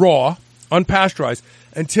 raw, unpasteurized,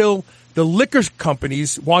 until the liquor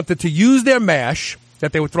companies wanted to use their mash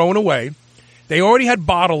that they were throwing away. They already had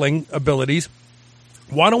bottling abilities.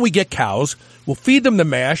 Why don't we get cows? We'll feed them the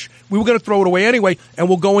mash. We were going to throw it away anyway, and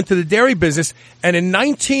we'll go into the dairy business. And in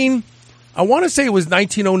I want to say it was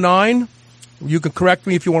 1909. You can correct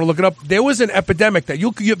me if you want to look it up. There was an epidemic that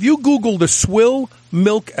if you Google the swill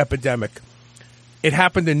milk epidemic, it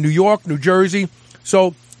happened in New York, New Jersey.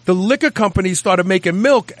 So the liquor companies started making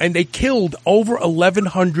milk, and they killed over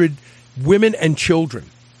 1,100 women and children.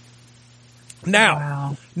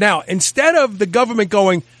 Now, instead of the government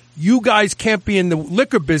going, you guys can't be in the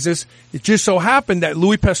liquor business, it just so happened that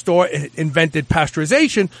Louis Pasteur invented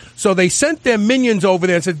pasteurization. So they sent their minions over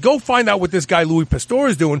there and said, go find out what this guy Louis Pasteur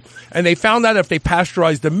is doing. And they found out if they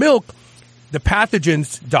pasteurized the milk, the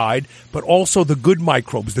pathogens died, but also the good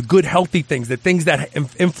microbes, the good healthy things, the things that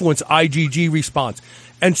influence IgG response.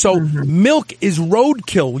 And so milk is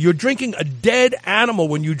roadkill. You're drinking a dead animal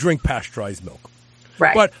when you drink pasteurized milk.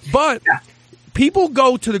 Right. But people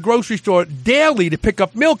go to the grocery store daily to pick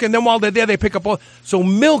up milk, and then while they're there, they pick up all. So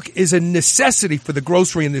milk is a necessity for the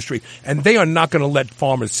grocery industry, and they are not going to let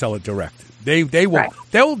farmers sell it direct. They will. Right.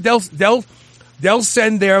 They'll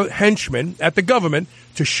send their henchmen at the government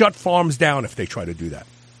to shut farms down if they try to do that.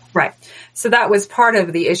 Right. So that was part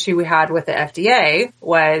of the issue we had with the FDA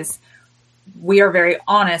was we are very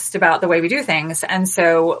honest about the way we do things. And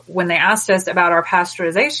so when they asked us about our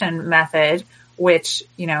pasteurization method, which,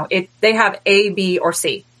 they have A, B, or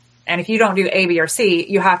C. And if you don't do A, B, or C,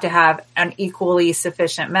 you have to have an equally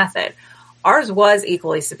sufficient method. Ours was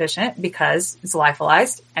equally sufficient because it's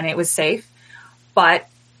lyophilized and it was safe, but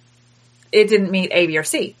it didn't meet A, B, or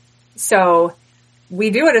C. So we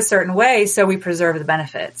do it a certain way so we preserve the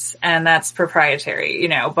benefits, and that's proprietary,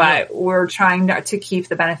 but we're trying to keep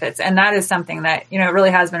the benefits. And that is something that, it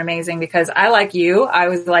really has been amazing because I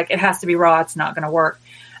was like, it has to be raw. It's not going to work.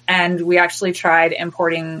 And we actually tried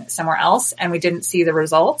importing somewhere else and we didn't see the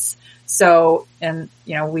results. So,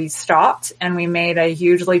 we stopped and we made a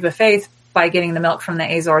huge leap of faith by getting the milk from the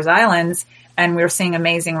Azores Islands. And we were seeing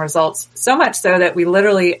amazing results. So much so that we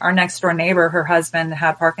literally, our next door neighbor, her husband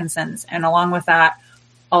had Parkinson's. And along with that,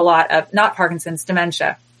 a lot of, not Parkinson's,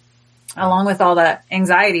 dementia, along with all the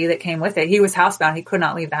anxiety that came with it. He was housebound. He could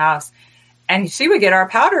not leave the house. And she would get our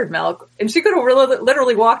powdered milk, and she could have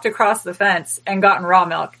literally walked across the fence and gotten raw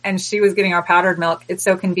milk. And she was getting our powdered milk. It's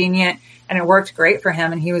so convenient, and it worked great for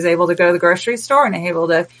him. And he was able to go to the grocery store and able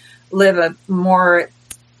to live a more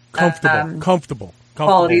comfortable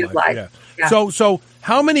quality of life. Yeah. So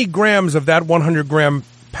how many grams of that 100-gram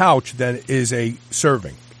pouch then is a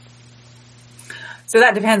serving? So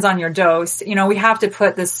that depends on your dose. We have to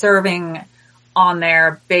put the serving on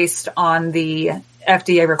there based on the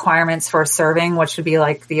FDA requirements for a serving, which would be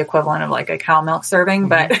like the equivalent of like a cow milk serving.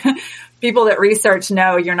 Mm-hmm. But people that research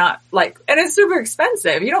know you're not and it's super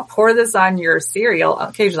expensive. You don't pour this on your cereal.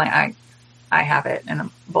 Occasionally I have it in a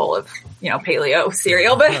bowl of, paleo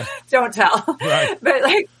cereal, but don't tell. Right. But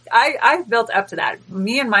I've built up to that.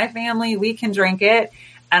 Me and my family, we can drink it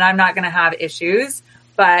and I'm not going to have issues,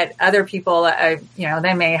 but other people,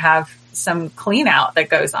 they may have some clean out that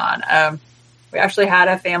goes on. We actually had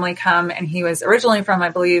a family come and he was originally from, I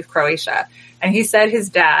believe, Croatia. And he said his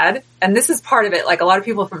dad, and this is part of it, like a lot of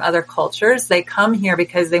people from other cultures, they come here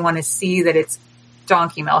because they want to see that it's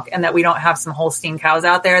donkey milk and that we don't have some Holstein cows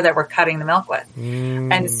out there that we're cutting the milk with.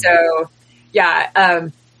 And so,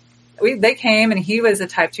 they came and he was a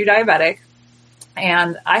type 2 diabetic.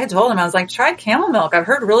 And I had told him, I was like, try camel milk. I've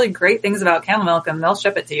heard really great things about camel milk and they'll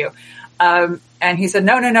ship it to you. And he said,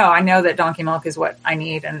 no, I know that donkey milk is what I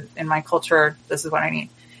need. And in my culture, this is what I need.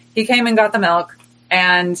 He came and got the milk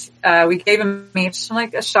and, we gave him each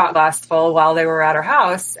like a shot glass full while they were at our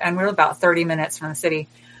house. And we were about 30 minutes from the city.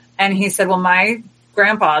 And he said, well, my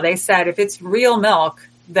grandpa, they said, if it's real milk,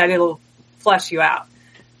 that it'll flush you out.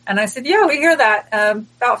 And I said, yeah, we hear that.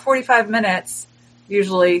 About 45 minutes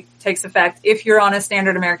usually takes effect if you're on a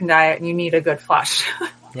standard American diet and you need a good flush.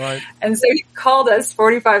 Right. And so he called us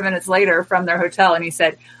 45 minutes later from their hotel and he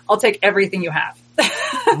said, I'll take everything you have.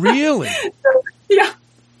 Really? So, yeah.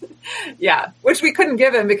 Yeah. Which we couldn't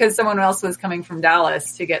give him because someone else was coming from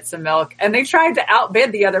Dallas to get some milk and they tried to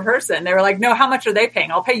outbid the other person. They were like, no, how much are they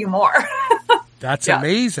paying? I'll pay you more. That's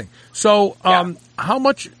amazing. So, how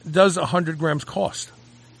much does 100 grams cost?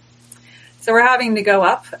 So we're having to go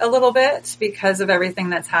up a little bit because of everything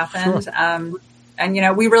that's happened. Sure.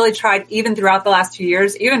 And, we really tried even throughout the last 2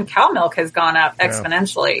 years, even cow milk has gone up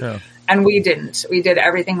exponentially. Yeah. And we didn't. We did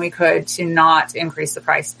everything we could to not increase the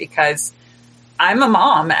price because I'm a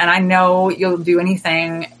mom and I know you'll do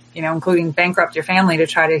anything, including bankrupt your family to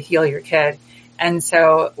try to heal your kid. And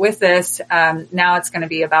so with this, now it's going to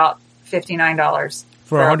be about $59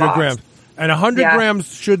 for 100 grams. And 100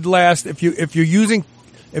 grams should last if you're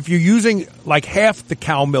using like half the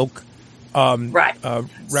cow milk Right.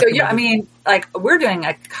 So, yeah, I mean, like we're doing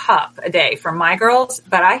a cup a day for my girls,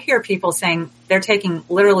 but I hear people saying they're taking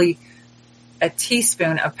literally a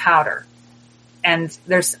teaspoon of powder. And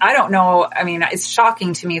I don't know. I mean, it's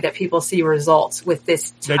shocking to me that people see results with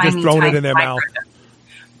this They're just throwing it in their mouth.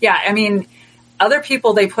 Yeah. I mean, other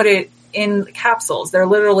people, they put it in capsules. They're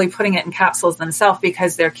literally putting it in capsules themselves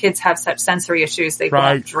because their kids have such sensory issues. They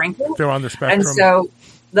won't drink it. They're on the spectrum. And so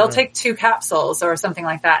they'll take 2 capsules or something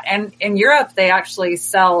like that. And in Europe, they actually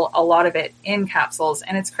sell a lot of it in capsules.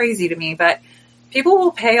 And it's crazy to me, but people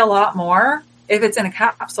will pay a lot more if it's in a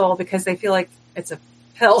capsule because they feel like it's a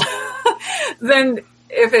pill than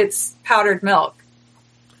if it's powdered milk.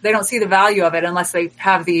 They don't see the value of it unless they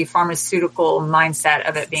have the pharmaceutical mindset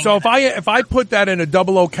of it being. So if I put that in a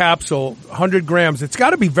 00 capsule, 100 grams, it's got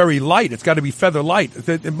to be very light. It's got to be feather light.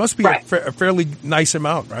 It must be a fairly nice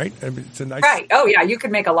amount, right? It's a nice. Right. Oh yeah, you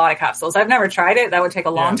could make a lot of capsules. I've never tried it. That would take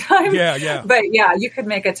a long time. Yeah. But yeah, you could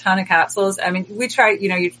make a ton of capsules. I mean, we try.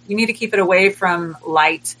 You need to keep it away from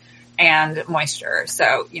light and moisture.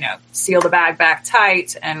 So seal the bag back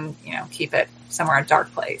tight and keep it somewhere in a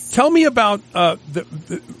dark place. Tell me about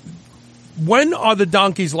when are the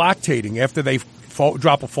donkeys lactating? After they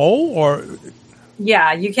drop a foal, or?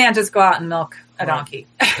 Yeah, you can't just go out and milk a donkey.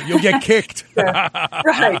 You'll get kicked.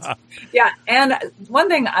 Right. Yeah. And one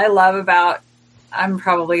thing I love about, I'm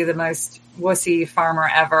probably the most wussy farmer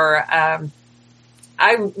ever.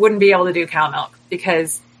 I wouldn't be able to do cow milk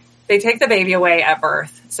because they take the baby away at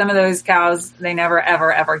birth. Some of those cows, they never,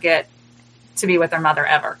 ever, ever get to be with their mother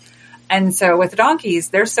ever. And so with donkeys,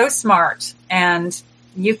 they're so smart and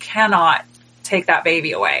you cannot take that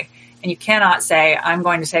baby away. And you cannot say, I'm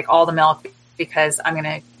going to take all the milk because I'm going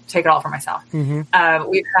to take it all for myself. Mm-hmm.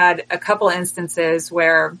 We've had a couple instances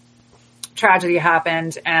where tragedy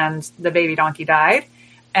happened and the baby donkey died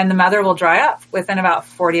and the mother will dry up within about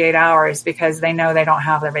 48 hours because they know they don't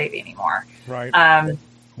have their baby anymore. Right.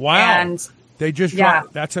 Wow. And they just dry.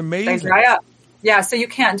 That's amazing. They dry up. Yeah. So you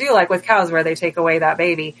can't do like with cows where they take away that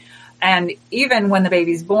baby. And even when the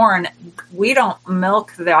baby's born, we don't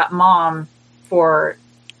milk that mom for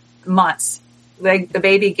months. The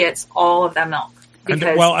baby gets all of that milk. And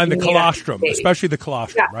the colostrum, especially the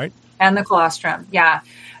colostrum, right? And the colostrum, yeah.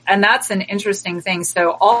 And that's an interesting thing.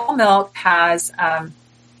 So all milk has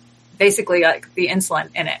basically like the insulin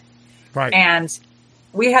in it. Right. And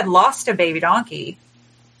we had lost a baby donkey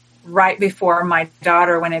right before my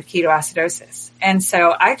daughter went into ketoacidosis. And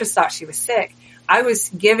so I just thought she was sick. I was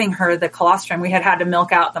giving her the colostrum. We had to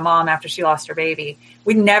milk out the mom after she lost her baby.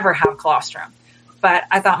 We never have colostrum, but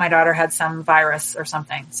I thought my daughter had some virus or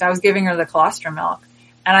something. So I was giving her the colostrum milk.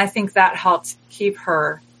 And I think that helped keep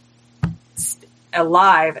her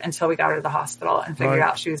alive until we got her to the hospital and figured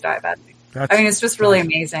out she was diabetic. It's just really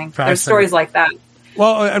amazing. There's stories like that.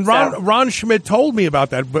 Well, and Ron Schmidt told me about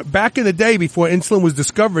that. But back in the day before insulin was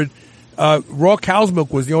discovered, raw cow's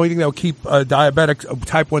milk was the only thing that would keep type 1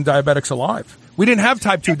 diabetics alive. We didn't have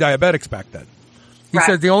type 2 diabetics back then. He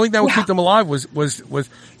said the only thing that would keep them alive was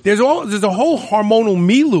there's a whole hormonal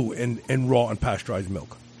milieu in raw and pasteurized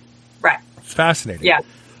milk. Right. It's fascinating. Yeah,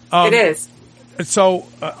 it is. So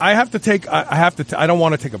I don't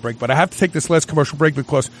want to take a break, but I have to take this last commercial break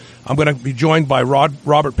because I'm going to be joined by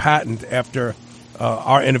Robert Patton after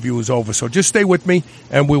our interview is over. So just stay with me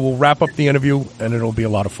and we will wrap up the interview and it'll be a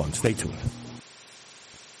lot of fun. Stay tuned.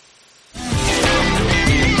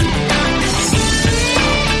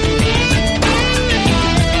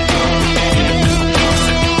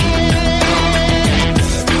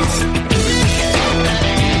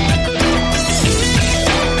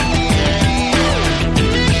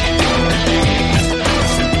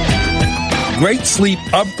 Great sleep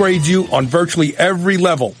upgrades you on virtually every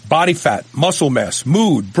level. Body fat, muscle mass,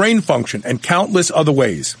 mood, brain function, and countless other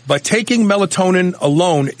ways. But taking melatonin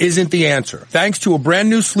alone isn't the answer. Thanks to a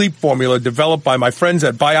brand new sleep formula developed by my friends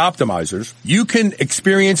at Bioptimizers, you can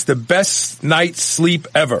experience the best night's sleep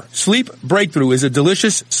ever. Sleep Breakthrough is a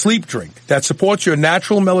delicious sleep drink that supports your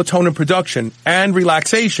natural melatonin production and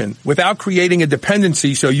relaxation without creating a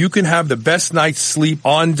dependency so you can have the best night's sleep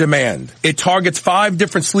on demand. It targets 5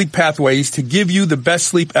 different sleep pathways to give you the best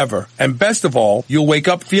sleep ever. And best of all, you'll wake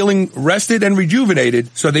up feeling rested and rejuvenated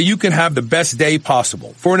so that you can have the best day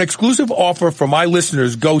possible. For an exclusive offer for my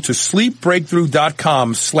listeners, go to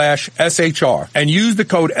sleepbreakthrough.com/SHR and use the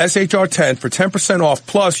code SHR10 for 10% off.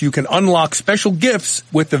 Plus, you can unlock special gifts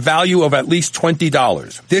with the value of at least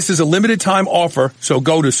 $20. This is a limited time offer, so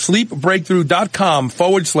go to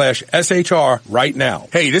sleepbreakthrough.com/SHR right now.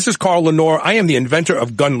 Hey, this is Carl Lenore. I am the inventor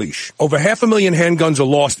of GunLeash. Over 500,000 handguns are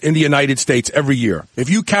lost in the United States States every year. If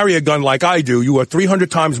you carry a gun like I do, you are 300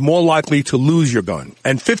 times more likely to lose your gun.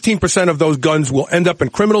 And 15% of those guns will end up in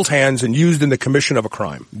criminals' hands and used in the commission of a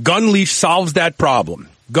crime. GunLeash solves that problem.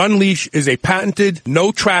 GunLeash is a patented,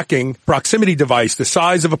 no-tracking proximity device the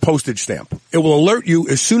size of a postage stamp. It will alert you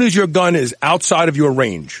as soon as your gun is outside of your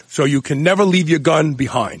range, so you can never leave your gun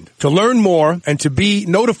behind. To learn more and to be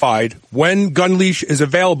notified when GunLeash is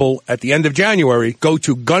available at the end of January, go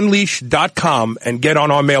to gunleash.com and get on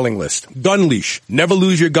our mailing list. GunLeash. Never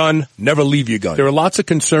lose your gun, never leave your gun. There are lots of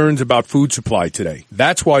concerns about food supply today.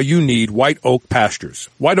 That's why you need White Oak Pastures.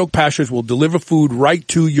 White Oak Pastures will deliver food right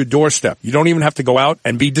to your doorstep. You don't even have to go out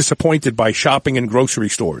and be disappointed by shopping in grocery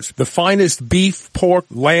stores. The finest beef, pork,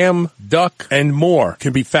 lamb, duck, and more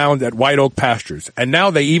can be found at White Oak Pastures. And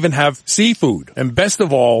now they even have seafood. And best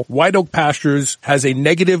of all, White Oak Pastures has a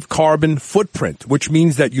negative carbon footprint, which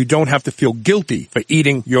means that you don't have to feel guilty for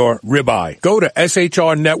eating your ribeye. Go to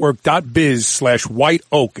shrnetwork.biz/White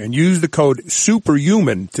Oak and use the code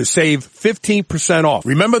SUPERHUMAN to save 15% off.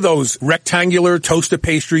 Remember those rectangular toaster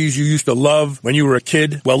pastries you used to love when you were a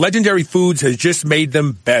kid? Well, Legendary Foods has just made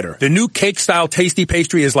them better. The new cake-style tasty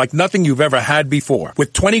pastry is like nothing you've ever had before.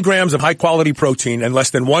 With 20 grams of high-quality protein and less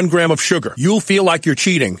than 1 gram of sugar, you'll feel like you're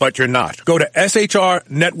cheating, but you're not. Go to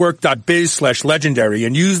shrnetwork.biz/legendary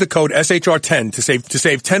and use the code SHR10 to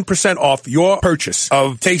save 10% off your purchase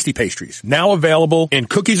of tasty pastries. Now available in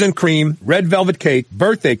cookies and cream, red velvet cake,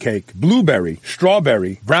 birthday cake, blueberry,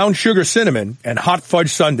 strawberry, brown sugar cinnamon, and hot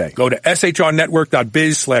fudge sundae. Go to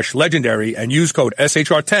shrnetwork.biz/legendary and use code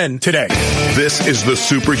SHR10 today. This is the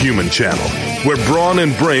Superhuman Channel, where brawn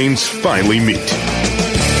and brains finally meet.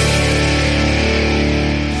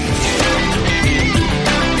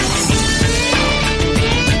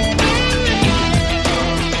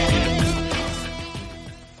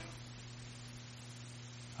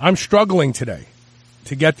 I'm struggling today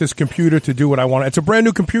to get this computer to do what I want. It's a brand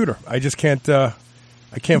new computer. I just can't, I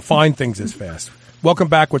can't find things as fast. Welcome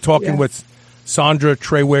back. We're talking with Sandra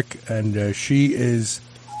Trawick, and she is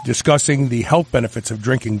discussing the health benefits of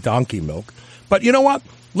drinking donkey milk. But you know what?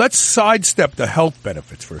 Let's sidestep the health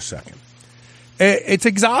benefits for a second. It's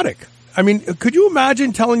exotic. I mean, could you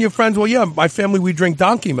imagine telling your friends, well, yeah, my family, we drink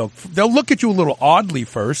donkey milk. They'll look at you a little oddly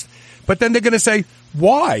first, but then they're going to say,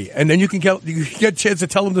 why? And then you get a chance to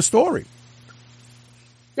tell them the story.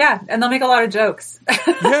 Yeah, and they'll make a lot of jokes.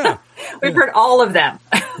 Yeah. We've heard all of them.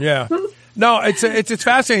 Yeah. No, it's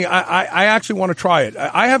fascinating. I actually want to try it.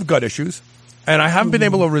 I have gut issues, and I haven't been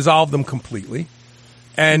able to resolve them completely.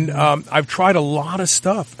 And I've tried a lot of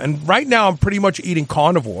stuff. And right now I'm pretty much eating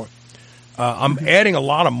carnivore. I'm adding a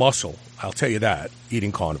lot of muscle, I'll tell you that,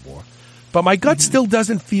 eating carnivore. But my gut still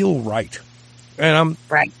doesn't feel right. And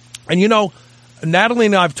right. And you know, Natalie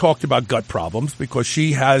and I have talked about gut problems because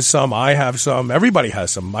she has some, I have some, everybody has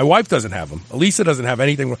some. My wife doesn't have them. Elisa doesn't have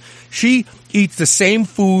anything. She eats the same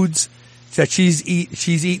foods that she's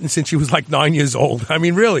eaten since she was like 9 years old. I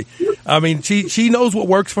mean, really. I mean, she knows what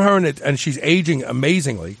works for her, and she's aging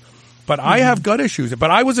amazingly. But I have gut issues. But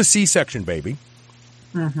I was a C-section baby.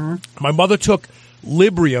 Mm-hmm. My mother took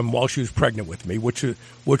Librium while she was pregnant with me, which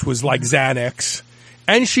was like Xanax.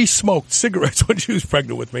 And she smoked cigarettes when she was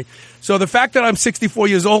pregnant with me. So the fact that I'm 64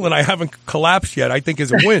 years old and I haven't collapsed yet, I think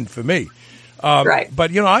is a win for me. Right.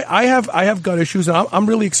 But you know, I have gut issues, and I'm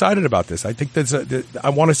really excited about this. I think I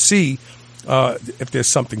want to see if there's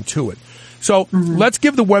something to it. So let's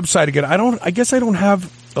give the website again. I guess I don't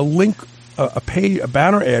have a link, a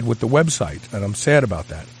banner ad with the website, and I'm sad about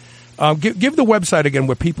that. Give the website again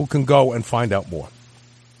where people can go and find out more.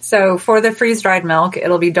 So for the freeze-dried milk,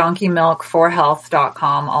 it'll be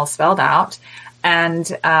donkeymilk4health.com, all spelled out. And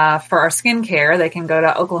for our skincare, they can go to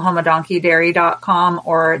oklahomadonkeydairy.com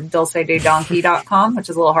or dulcededonkey.com, which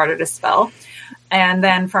is a little harder to spell. And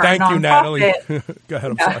then for our nonprofit... Thank you, Natalie. Go ahead,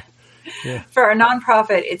 I'm sorry. Yeah. For our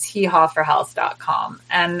nonprofit, it's heehawforhealth.com.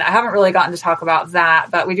 And I haven't really gotten to talk about that,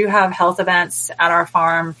 but we do have health events at our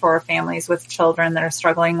farm for families with children that are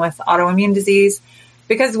struggling with autoimmune disease.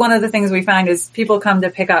 Because one of the things we find is people come to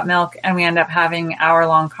pick up milk and we end up having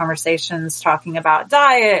hour-long conversations talking about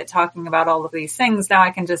diet, talking about all of these things. Now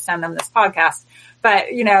I can just send them this podcast.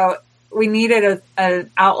 But, you know, we needed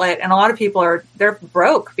an outlet, and a lot of people they're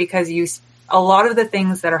broke because a lot of the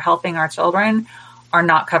things that are helping our children are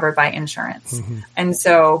not covered by insurance. Mm-hmm. And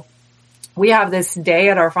so we have this day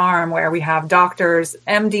at our farm where we have doctors,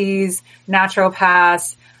 MDs,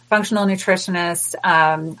 naturopaths, functional nutritionists,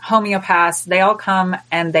 homeopaths. They all come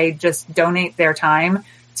and they just donate their time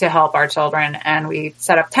to help our children. And we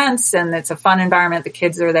set up tents, and it's a fun environment. The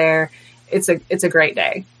kids are there. It's a great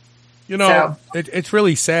day. You know, it's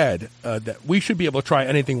really sad that we should be able to try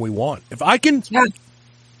anything we want. If I can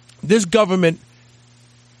this government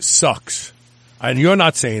sucks. And you're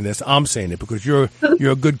not saying this. I'm saying it because you're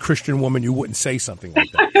a good Christian woman. You wouldn't say something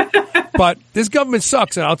like that. But this government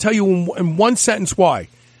sucks, and I'll tell you in one sentence why.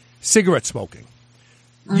 Cigarette smoking.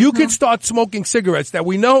 You can start smoking cigarettes that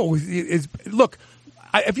we know is look,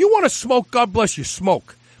 if you want to smoke, God bless you,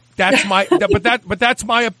 smoke. That's my but that's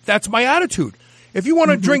my attitude. If you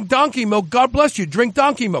want to drink donkey milk, God bless you, drink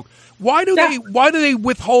donkey milk. Why do they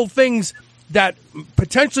withhold things that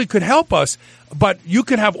potentially could help us, but you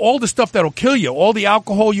can have all the stuff that'll kill you, all the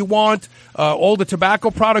alcohol you want, all the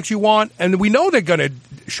tobacco products you want, and we know they're going to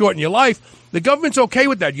shorten your life. The government's okay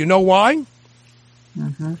with that. You know why?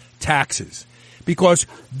 Taxes. Because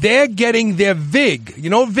they're getting their VIG. You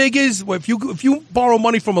know what VIG is? Well, if you borrow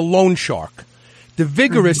money from a loan shark, the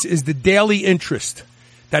vigorous is the daily interest.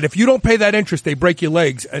 That if you don't pay that interest, they break your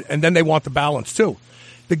legs, and then they want the balance too.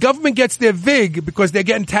 The government gets their VIG because they're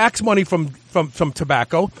getting tax money from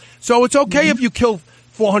tobacco. So it's okay if you kill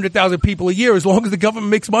 400,000 people a year as long as the government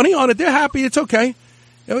makes money on it. They're happy. It's okay.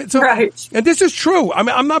 It's okay. Right. And this is true. I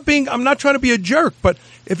mean, I'm not trying to be a jerk, but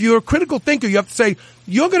if you're a critical thinker, you have to say,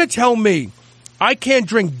 you're going to tell me I can't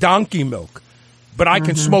drink donkey milk, but I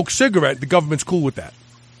can smoke cigarette. The government's cool with that.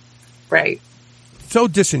 Right. So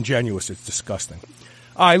disingenuous. It's disgusting.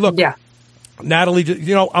 All right, look. Yeah. Natalie,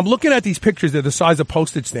 you know, I'm looking at these pictures. They're the size of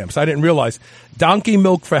postage stamps. I didn't realize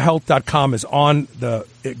donkeymilkforhealth.com is on the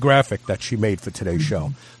graphic that she made for today's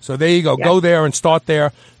show. So there you go. Yeah. Go there and start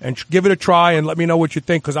there and give it a try and let me know what you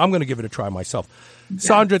think because I'm going to give it a try myself. Yeah.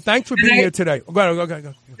 Sandra, thanks for being here today.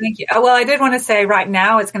 Go. Thank you. Well, I did want to say right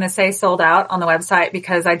now it's going to say sold out on the website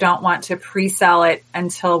because I don't want to pre-sell it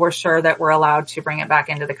until we're sure that we're allowed to bring it back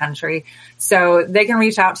into the country. So they can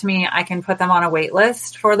reach out to me. I can put them on a wait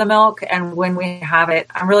list for the milk. And when we have it,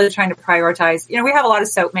 I'm really trying to prioritize. You know, we have a lot of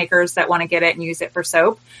soap makers that want to get it and use it for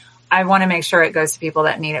soap. I want to make sure it goes to people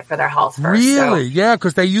that need it for their health first. Really? So. Yeah,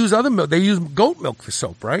 because they use other milk. They use goat milk for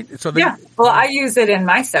soap, right? So yeah. Well, I use it in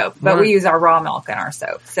my soap, but we use our raw milk in our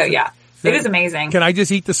soap. So yeah. It is amazing. Can I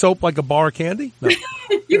just eat the soap like a bar of candy? No.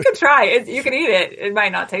 You can try it. You can eat it. It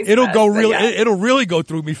might not taste. It'll best, go really. Yeah. It'll really go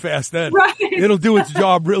through me fast then. Right. It'll do its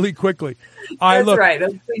job really quickly. That's right.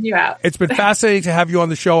 It'll clean you out. It's been fascinating to have you on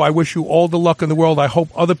the show. I wish you all the luck in the world. I hope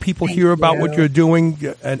other people hear about what you're doing,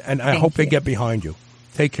 and I hope they get behind you.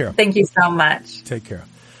 Take care. Thank you so much. Take care.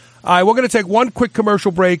 All right, we're going to take one quick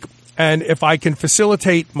commercial break, and if I can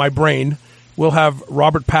facilitate my brain, we'll have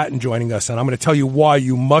Robert Patton joining us, and I'm going to tell you why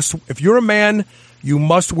you must. If you're a man. You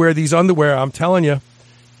must wear these underwear. I'm telling you,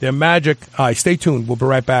 they're magic. All right, stay tuned. We'll be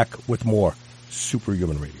right back with more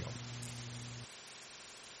Superhuman Radio.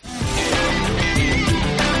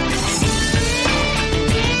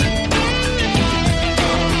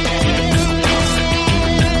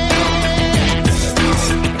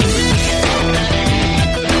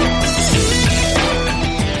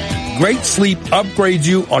 Great sleep upgrades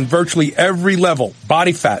you on virtually every level.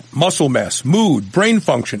 Body fat, muscle mass, mood, brain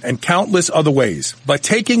function, and countless other ways. But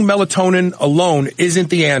taking melatonin alone isn't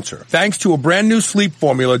the answer. Thanks to a brand new sleep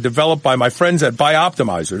formula developed by my friends at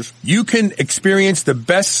Bioptimizers, you can experience the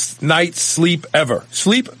best night's sleep ever.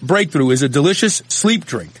 Sleep Breakthrough is a delicious sleep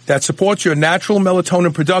drink that supports your natural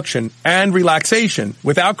melatonin production and relaxation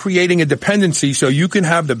without creating a dependency so you can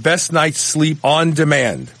have the best night's sleep on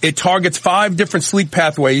demand. It targets 5 different sleep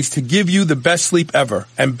pathways to give you the best sleep ever.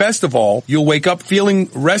 And best of all, you'll wake up feeling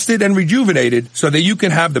rested and rejuvenated so that you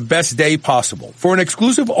can have the best day possible. For an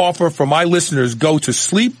exclusive offer for my listeners, go to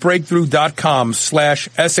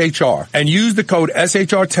sleepbreakthrough.com/SHR and use the code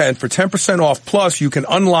SHR10 for 10% off. Plus, you can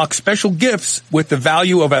unlock special gifts with the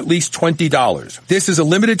value of at least $20. This is a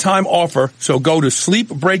limited time offer, so go to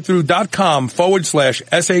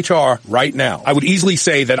sleepbreakthrough.com/SHR right now. I would easily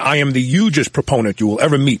say that I am the hugest proponent you will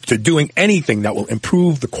ever meet to doing anything that will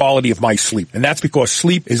improve the quality of my sleep. And that's because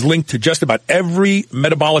sleep is linked to just about every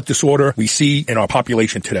metabolic disorder we see in our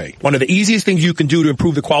population today. One of the easiest things you can do to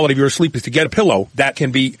improve the quality of your sleep is to get a pillow that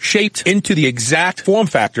can be shaped into the exact form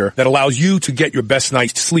factor that allows you to get your best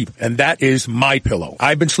night's sleep. And that is MyPillow.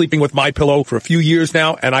 I've been sleeping with MyPillow for a few years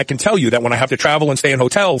now, and I can tell you that when I have to travel and stay in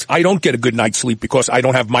hotels, I don't get a good night's sleep because I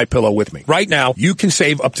don't have MyPillow with me. Right now, you can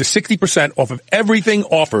save up to 60% off of everything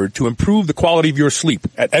offered to improve the quality of your sleep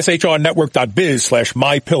at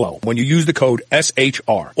shrnetwork.biz/MyPillow. flow when you use the code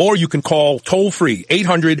SHR. Or you can call toll-free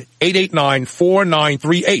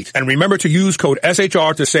 800-889-4938. And remember to use code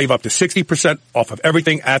SHR to save up to 60% off of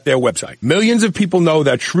everything at their website. Millions of people know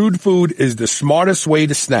that Shrewd Food is the smartest way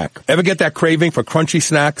to snack. Ever get that craving for crunchy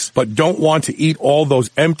snacks but don't want to eat all those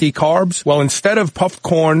empty carbs? Well, instead of puffed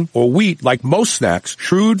corn or wheat like most snacks,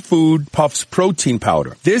 Shrewd Food puffs protein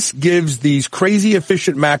powder. This gives these crazy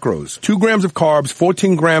efficient macros. 2 grams of carbs,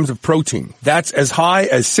 14 grams of protein. That's as high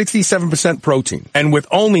as 67% protein and with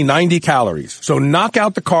only 90 calories. So knock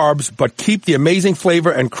out the carbs but keep the amazing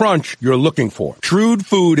flavor and crunch you're looking for. Shrewd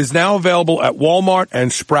Food is now available at Walmart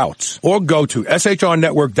and Sprouts. Or go to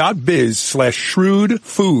shrnetwork.biz/shrewd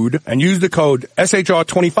food and use the code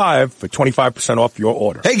SHR25 for 25% off your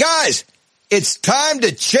order. Hey guys, it's time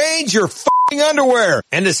to change your f***ing underwear.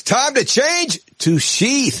 And it's time to change to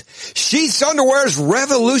Sheath. Sheath's underwear's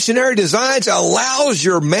revolutionary designs allows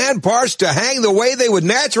your man parts to hang the way they would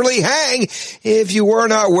naturally hang if you were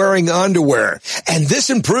not wearing underwear. And this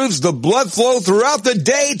improves the blood flow throughout the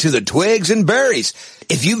day to the twigs and berries.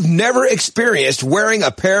 If you've never experienced wearing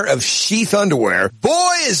a pair of Sheath underwear,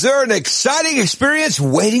 boy, is there an exciting experience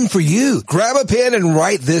waiting for you. Grab a pen and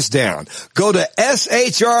write this down. Go to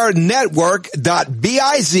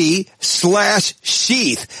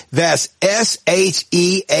shrnetwork.biz/sheath. That's SHEATH.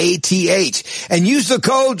 And use the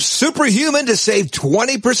code SUPERHUMAN to save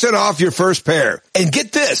 20% off your first pair. And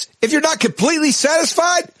get this, if you're not completely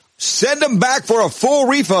satisfied, send them back for a full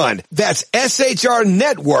refund. That's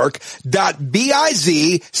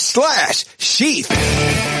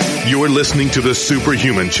shrnetwork.biz/sheath. You're listening to the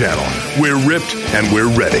Superhuman Channel. We're ripped and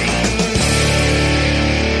we're ready.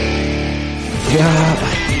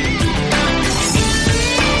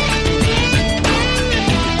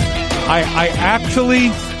 I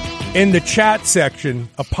actually, in the chat section,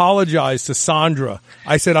 apologized to Sandra.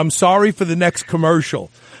 I said, I'm sorry for the next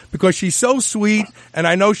commercial. Because she's so sweet, and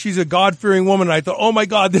I know she's a God-fearing woman, and I thought, oh my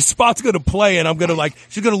God, this spot's gonna play, and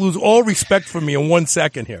she's gonna lose all respect for me in 1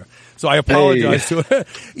 second here. So I apologize to her.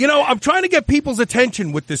 You know, I'm trying to get people's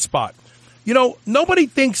attention with this spot. You know, nobody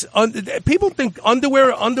thinks, people think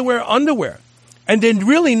underwear, and then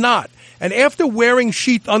really not. And after wearing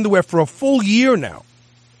Sheath underwear for a full year now,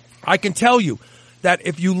 I can tell you that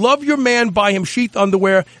if you love your man, buy him Sheath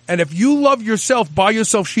underwear, and if you love yourself, buy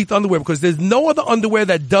yourself Sheath underwear, because there's no other underwear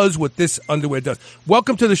that does what this underwear does.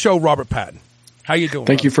 Welcome to the show, Robert Patton. How you doing?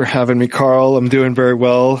 Thank you for having me, Carl. I'm doing very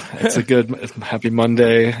well. It's a good, happy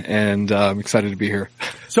Monday, and I'm excited to be here.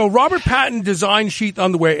 So Robert Patton designed Sheath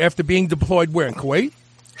underwear after being deployed where, in Kuwait?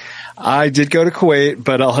 I did go to Kuwait,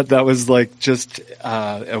 but that was like just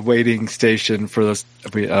a waiting station for us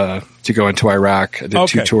to go into Iraq. I did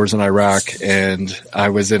 2 tours in Iraq, and I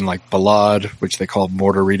was in like Balad, which they called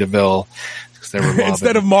Mortaritaville. They were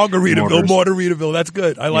instead of Mortaritaville. That's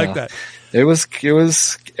good. I like that. It was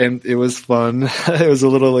fun. It was a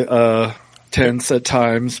little tense at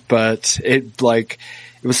times, but it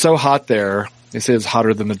was so hot there. They say it's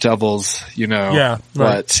hotter than the devil's, you know. Yeah.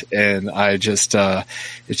 Right. And I just,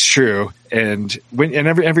 it's true. And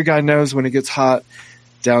every guy knows when it gets hot,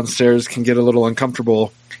 downstairs can get a little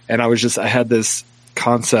uncomfortable. And I had this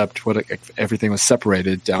concept everything was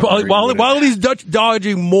separated down. While he's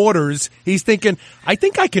dodging mortars, he's thinking, I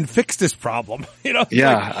think I can fix this problem. You know?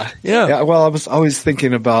 Yeah. Well, I was always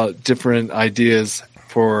thinking about different ideas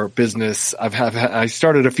for business. I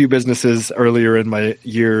started a few businesses earlier in my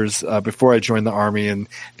years before I joined the Army, and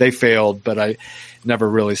they failed, but I never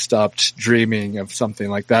really stopped dreaming of something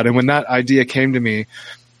like that. And when that idea came to me,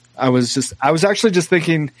 I was actually just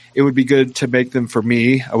thinking it would be good to make them for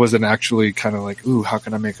me. I wasn't actually kind of like, ooh, how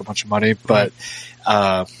can I make a bunch of money? But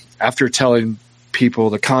after telling people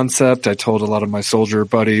the concept, I told a lot of my soldier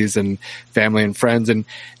buddies and family and friends, and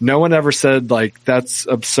no one ever said like, that's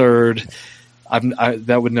absurd.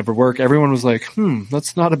 That would never work. Everyone was like,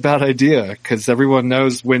 that's not a bad idea, because everyone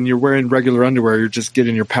knows when you're wearing regular underwear, you're just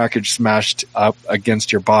getting your package smashed up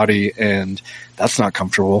against your body, and that's not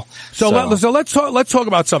comfortable. So let's talk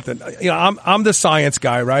about something. You know, I'm the science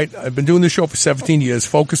guy, right? I've been doing this show for 17 years,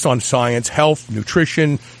 focused on science, health,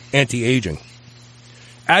 nutrition, anti-aging.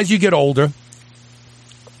 As you get older,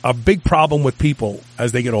 a big problem with people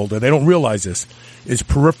as they get older, they don't realize this, is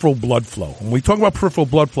peripheral blood flow. When we talk about peripheral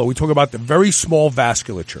blood flow, we talk about the very small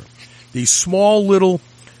vasculature, these small little,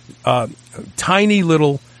 tiny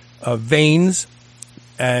little veins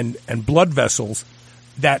and blood vessels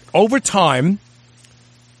that over time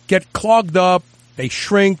get clogged up, they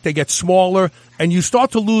shrink, they get smaller, and you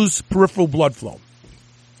start to lose peripheral blood flow.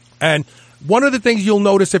 And one of the things you'll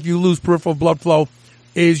notice if you lose peripheral blood flow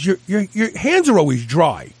is your hands are always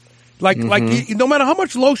dry. Like no matter how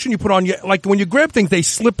much lotion you put on, like when you grab things, they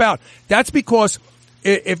slip out. That's because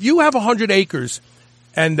if you have 100 acres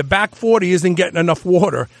and the back 40 isn't getting enough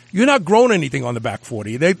water, you're not growing anything on the back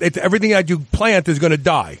 40. Everything that you plant is going to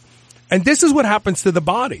die. And this is what happens to the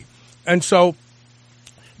body. And so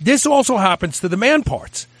this also happens to the man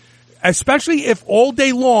parts, especially if all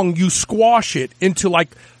day long you squash it into like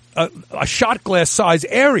a shot glass size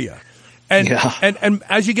area. And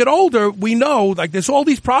as you get older, we know like there's all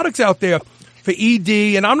these products out there for ED.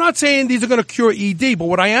 And I'm not saying these are going to cure ED, but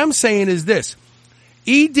what I am saying is this.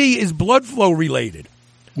 ED is blood flow related.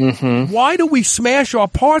 Mm-hmm. Why do we smash our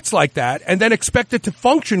parts like that and then expect it to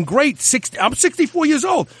function great? I'm 64 years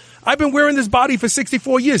old. I've been wearing this body for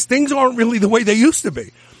 64 years. Things aren't really the way they used to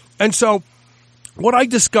be. And so what I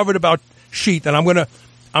discovered about Sheath, and I'm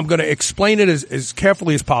going to explain it as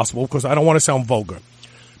carefully as possible because I don't want to sound vulgar.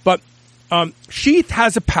 But Sheath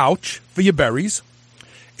has a pouch for your berries.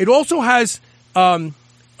 It also has a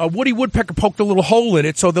woody woodpecker poked a little hole in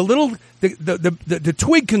it, so the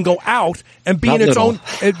twig can go out and be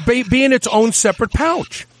in its own separate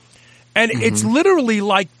pouch. And it's literally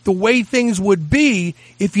like the way things would be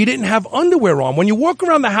if you didn't have underwear on. When you walk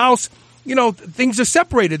around the house, you know, things are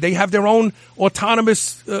separated. They have their own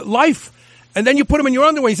autonomous life. And then you put them in your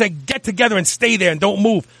underwear and you say, get together and stay there and don't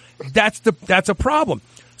move. That's a problem.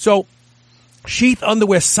 So Sheath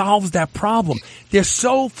underwear solves that problem. They're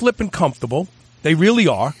so flippin' comfortable. They really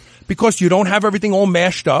are, because you don't have everything all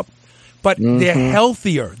mashed up. But they're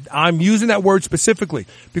healthier. I'm using that word specifically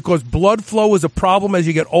because blood flow is a problem as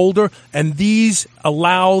you get older, and these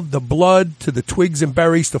allow the blood to the twigs and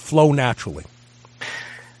berries to flow naturally.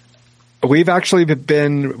 We've actually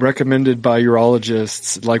been recommended by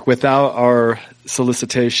urologists, like without our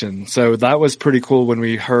solicitation. So that was pretty cool when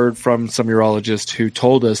we heard from some urologists who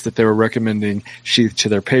told us that they were recommending Sheath to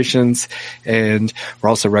their patients. And we're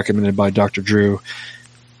also recommended by Dr. Drew.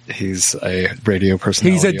 He's a radio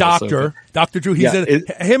personality. He's a doctor. Also. Dr. Drew.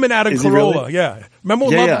 Him and Adam Carolla. Really? Yeah. Remember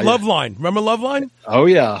Loveline? Remember Loveline? Oh,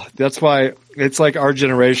 yeah. That's why it's like our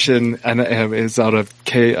generation and is out of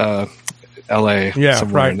LA,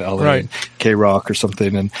 somewhere in LA, K-Rock or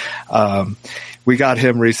something. And we got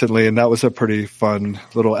him recently, and that was a pretty fun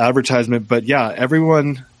little advertisement. But yeah,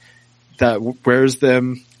 everyone that wears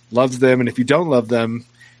them loves them. And if you don't love them,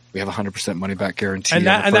 we have 100% money back guarantee. And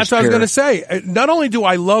that's what I was going to say. Not only do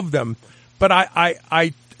I love them, but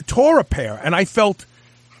I tore a pair, and I felt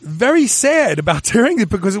very sad about tearing it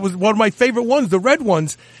because it was one of my favorite ones, the red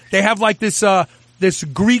ones. They have like this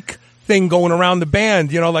Greek thing going around the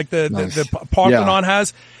band, you know, like the Parthenon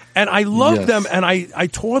has. And I love them, and I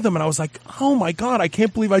tore them, and I was like, oh my God, I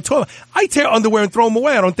can't believe I tore them. I tear underwear and throw them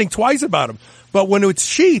away. I don't think twice about them. But when it's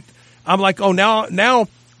Sheath, I'm like, oh, now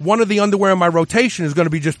one of the underwear in my rotation is going to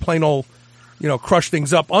be just plain old, you know, crush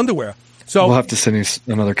things up underwear. So we'll have to send you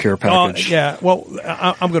another care package. Well,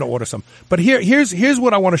 I'm going to order some. But here's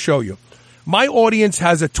what I want to show you. My audience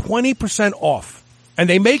has a 20% off, and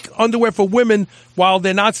they make underwear for women while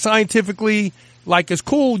they're not scientifically like as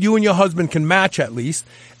cool. You and your husband can match at least.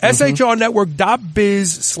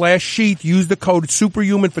 SHRnetwork.biz/Sheath. Use the code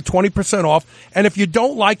Superhuman for 20% off. And if you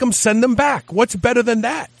don't like them, send them back. What's better than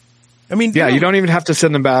that? I mean, you don't even have to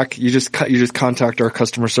send them back. You just contact our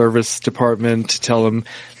customer service department, tell them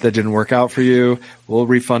that didn't work out for you. We'll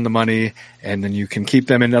refund the money, and then you can keep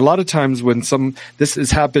them. And a lot of times this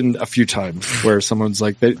has happened a few times where someone's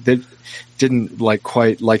like, they didn't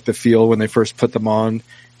quite like the feel when they first put them on,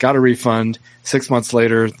 got a refund. 6 months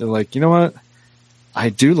later, they're like, you know what? I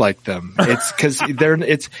do like them. It's because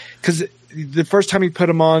the first time you put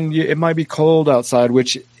them on, it might be cold outside,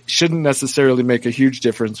 which shouldn't necessarily make a huge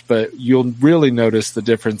difference, but you'll really notice the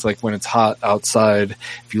difference like when it's hot outside.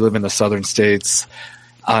 If you live in the southern states,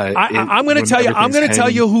 I'm going to tell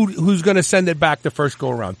you who's going to send it back the first go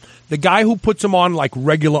around. The guy who puts them on like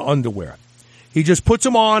regular underwear. He just puts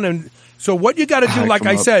them on, and so what you got to do, like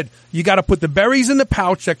I said, you got to put the berries in the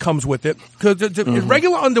pouch that comes with it, because it's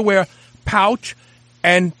regular underwear, pouch,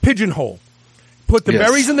 and pigeonhole. Put the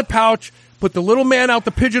berries in the pouch. Put the little man out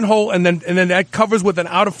the pigeonhole, and then that covers with an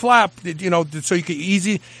outer flap, you know, so you can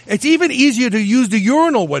it's even easier to use the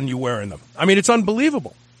urinal when you're wearing them. I mean, it's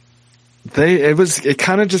unbelievable. It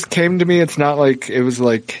kind of just came to me. It's not like it was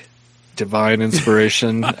like divine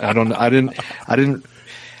inspiration. I'm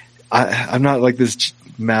not like this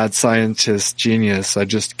mad scientist genius. I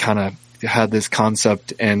just kind of had this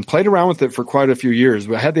concept and played around with it for quite a few years.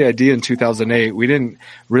 I had the idea in 2008. We didn't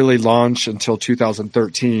really launch until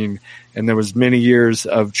 2013, and there was many years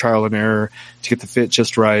of trial and error to get the fit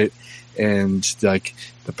just right, and like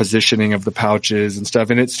the positioning of the pouches and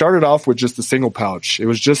stuff. And it started off with just a single pouch. It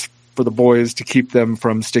was just for the boys to keep them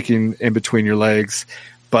from sticking in between your legs.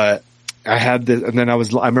 But I had this, and then I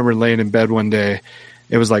remember laying in bed one day.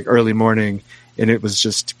 It was like early morning, and it was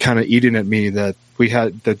just kind of eating at me that we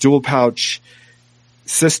had the dual pouch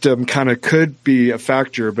system kind of could be a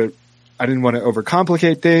factor, but I didn't want to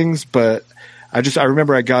overcomplicate things. But I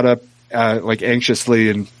remember I got up like anxiously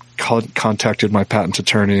and contacted my patent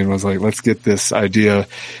attorney and was like, let's get this idea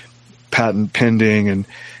patent pending, and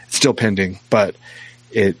it's still pending, but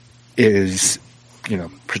it is,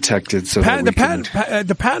 protected. So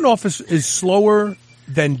the patent office is slower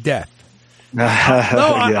than death. I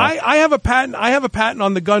have a patent. I have a patent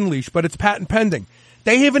on the gun leash, but it's patent pending.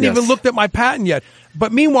 They haven't even looked at my patent yet.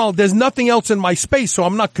 But meanwhile, there's nothing else in my space, so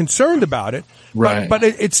I'm not concerned about it. Right. But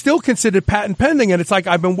it's still considered patent pending, and it's like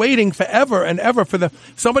I've been waiting forever and ever for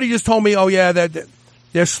somebody just told me, oh yeah,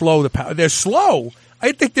 they're slow. They're slow.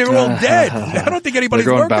 I think they're all dead. I don't think anybody's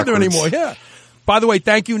working there anymore. Yeah. By the way,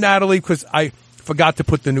 thank you, Natalie, because I forgot to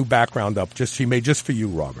put the new background up. She made just for you,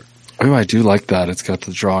 Robert. Oh, I do like that. It's got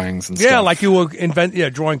the drawings and stuff. Yeah, like you were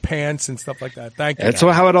drawing pants and stuff like that. Thank you. That's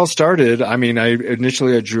how it all started. I mean, I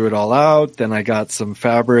drew it all out. Then I got some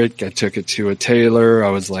fabric. I took it to a tailor. I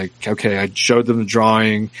was like, okay, I showed them the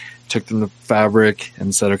drawing, took them the fabric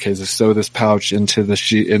and said, okay, so sew this pouch into the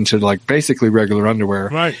sheet, into like basically regular underwear.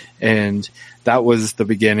 Right. And that was the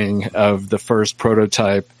beginning of the first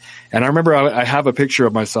prototype. And I remember I have a picture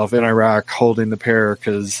of myself in Iraq holding the pair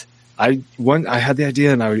because I had the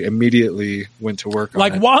idea and I immediately went to work on it.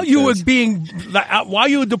 Like while you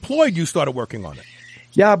were deployed, you started working on it.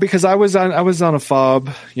 Yeah, because I was on a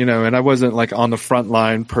FOB, and I wasn't like on the front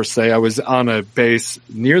line per se. I was on a base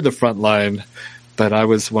near the front line, but I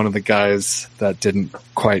was one of the guys that didn't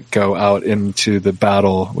quite go out into the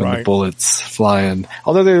battle when the bullets flying.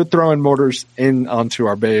 Although they were throwing mortars in onto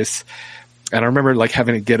our base. And I remember like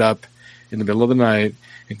having to get up in the middle of the night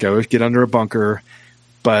and go get under a bunker.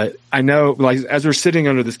 But I know, like, as we're sitting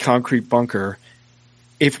under this concrete bunker,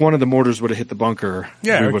 if one of the mortars would have hit the bunker,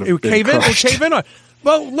 we would have been crushed. It would cave in on.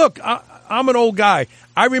 Well, look, I'm an old guy.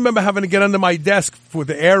 I remember having to get under my desk for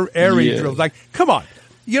the air raid drills. Like, come on.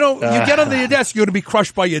 You get under your desk, you're going to be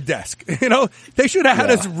crushed by your desk. They should have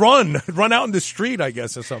had us run out in the street, I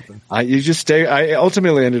guess, or something. I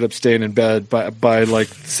ultimately ended up staying in bed, but by like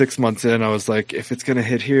 6 months in, I was like, if it's going to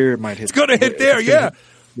hit here, it might hit. It's going to hit there,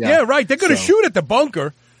 yeah, right. They're going to shoot at the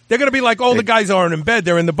bunker. They're going to be like, the guys aren't in bed;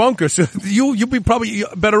 they're in the bunker. So you'll be probably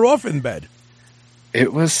better off in bed.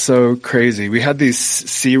 It was so crazy. We had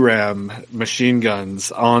these CRAM machine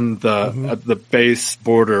guns on the base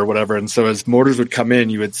border or whatever. And so as mortars would come in,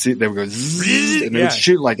 you would see, they would go zzz, and they would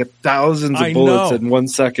shoot like thousands of bullets in 1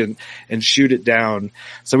 second and shoot it down.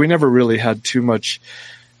 So we never really had too much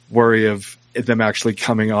worry of them actually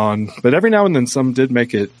coming on. But every now and then some did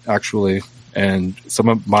make it actually. And some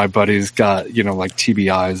of my buddies got, like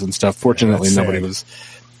TBIs and stuff. Fortunately, nobody was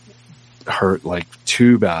hurt like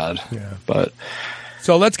too bad. Yeah. But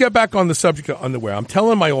so let's get back on the subject of underwear. I'm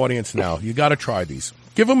telling my audience now, you got to try these.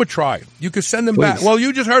 Give them a try. You can send them back. Well,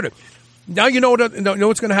 you just heard it. Now you know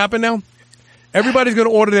what's going to happen now? Everybody's going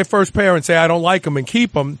to order their first pair and say, I don't like them, and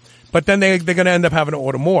keep them. But then they're going to end up having to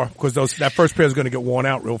order more because that first pair is going to get worn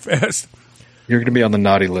out real fast. You're going to be on the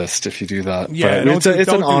naughty list if you do that. Yeah, but it's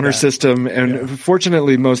an honor system, and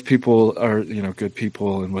fortunately, most people are good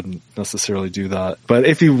people and wouldn't necessarily do that. But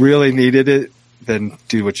if you really needed it, then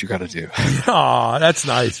do what you got to do. Aw, that's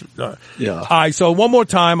nice. Yeah. All right, so one more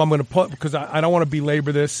time, I'm going to put, because I don't want to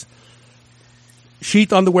belabor this.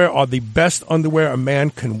 Sheath underwear are the best underwear a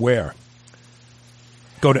man can wear.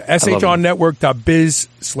 Go to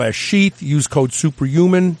shrnetwork.biz/sheath. Use code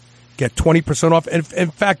SUPERHUMAN. Get 20% off. And in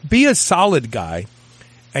fact, be a solid guy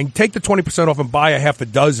and take the 20% off and buy a half a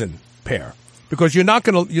dozen pair, because you're going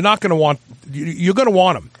to want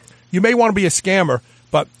them. You may want to be a scammer,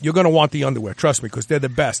 but you're going to want the underwear. Trust me, because they're the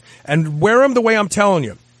best. And wear them the way I'm telling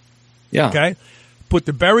you. Yeah. Okay. Put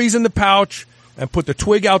the berries in the pouch and put the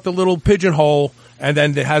twig out the little pigeonhole. And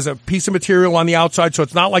then it has a piece of material on the outside. So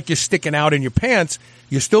it's not like you're sticking out in your pants.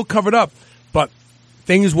 You're still covered up, but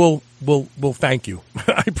things will thank you.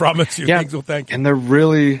 I promise you, things will thank you. And they're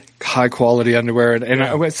really high quality underwear.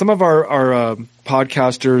 And some of our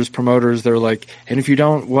podcasters, promoters, they're like, and if you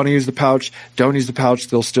don't want to use the pouch, don't use the pouch.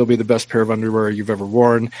 They'll still be the best pair of underwear you've ever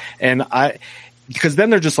worn. And because then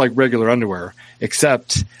they're just like regular underwear,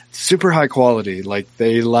 except super high quality. Like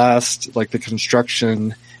they last, like the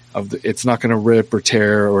construction of it's not going to rip or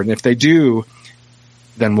tear, and if they do,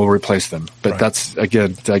 then we'll replace them. But that's,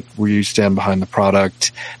 again, like we stand behind the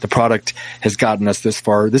product. The product has gotten us this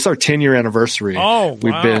far. This is our 10-year anniversary. Oh, wow.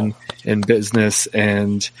 We've been in business,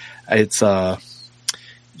 and it's, if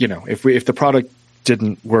the product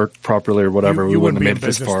didn't work properly or whatever, we wouldn't have made it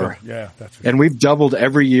this far. Yeah, that's and we've doubled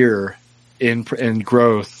every year in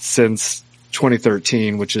growth since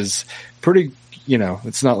 2013, which is pretty,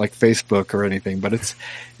 it's not like Facebook or anything, but it's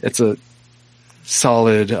a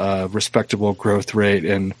solid, respectable growth rate.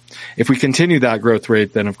 And if we continue that growth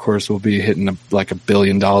rate, then of course we'll be hitting $1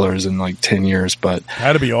 billion in like 10 years. But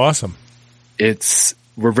that'd be awesome.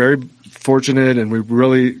 We're very fortunate, and we're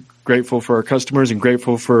really grateful for our customers and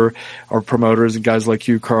grateful for our promoters and guys like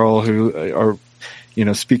you, Carl, who are,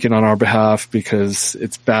 speaking on our behalf, because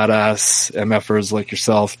it's badass MFers like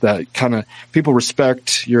yourself that kind of people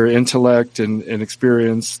respect your intellect and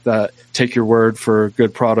experience, that take your word for a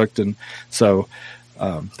good product. And so,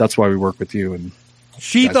 that's why we work with you. And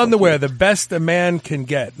Sheath underwear, the best a man can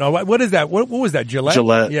get. No, what is that? What was that?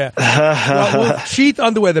 Gillette? Yeah. Well, Sheath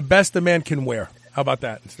underwear, the best a man can wear. How about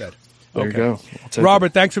that instead? There you go.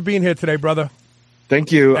 Robert, thanks for being here today, brother.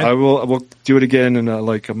 Thank you. I will do it again in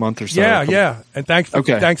like a month or so. Yeah. And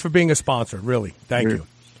thanks for being a sponsor. Really. Thank you.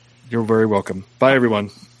 You're very welcome. Bye, everyone.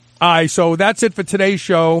 All right. So that's it for today's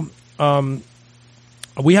show.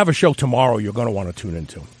 We have a show tomorrow you're going to want to tune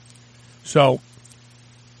into. So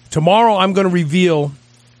tomorrow I'm going to reveal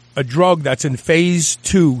a drug that's in phase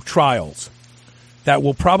 2 trials that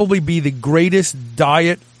will probably be the greatest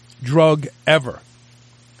diet drug ever.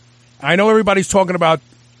 I know everybody's talking about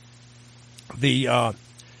the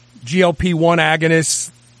GLP-1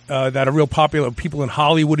 agonists that are real popular. People in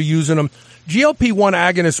Hollywood are using them. GLP-1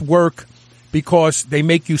 agonists work because they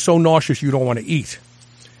make you so nauseous you don't want to eat.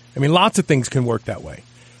 I mean, lots of things can work that way.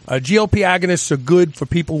 GLP agonists are good for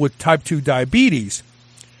people with type 2 diabetes.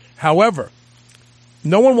 However,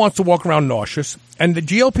 no one wants to walk around nauseous, and the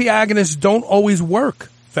GLP agonists don't always work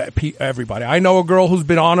for everybody. I know a girl who's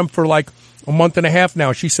been on them for like a month and a half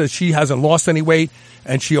now. She says she hasn't lost any weight,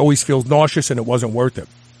 and she always feels nauseous, and it wasn't worth it.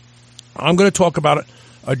 I'm going to talk about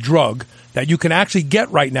a drug that you can actually get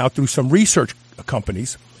right now through some research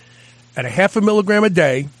companies at 0.5 milligram a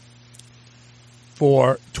day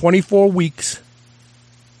for 24 weeks,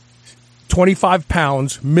 25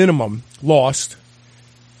 pounds minimum lost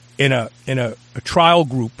in a trial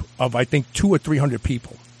group of, I think, 200 or 300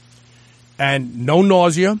 people. And no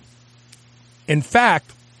nausea. In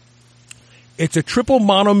fact, it's a triple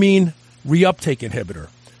monoamine reuptake inhibitor,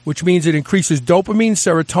 which means it increases dopamine,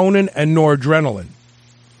 serotonin, and noradrenaline.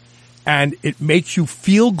 And it makes you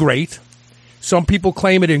feel great. Some people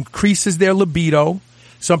claim it increases their libido.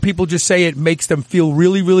 Some people just say it makes them feel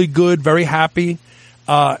really, really good, very happy.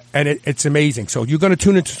 And it's amazing. So you're going to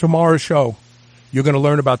tune into tomorrow's show. You're going to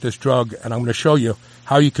learn about this drug, and I'm going to show you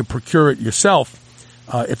how you can procure it yourself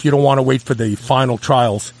if you don't want to wait for the final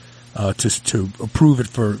trials to approve it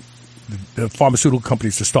for the pharmaceutical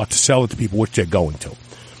companies to start to sell it to people, which they're going to.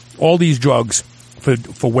 All these drugs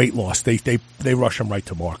for weight loss, they rush them right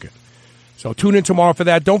to market. So tune in tomorrow for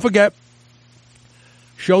that. Don't forget,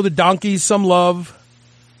 show the donkeys some love.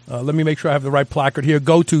 Let me make sure I have the right placard here.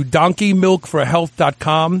 Go to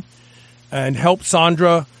donkeymilkforhealth.com and help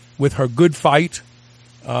Sandra with her good fight.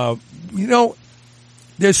 There's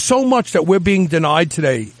so much that we're being denied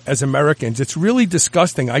today as Americans. It's really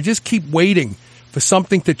disgusting. I just keep waiting for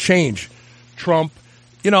something to change. Trump,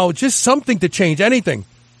 just something to change. Anything.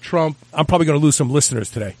 Trump. I'm probably going to lose some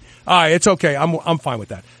listeners today. All right, it's okay. I'm fine with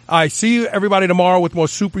that. All right, see you everybody tomorrow with more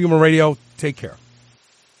Superhuman Radio. Take care.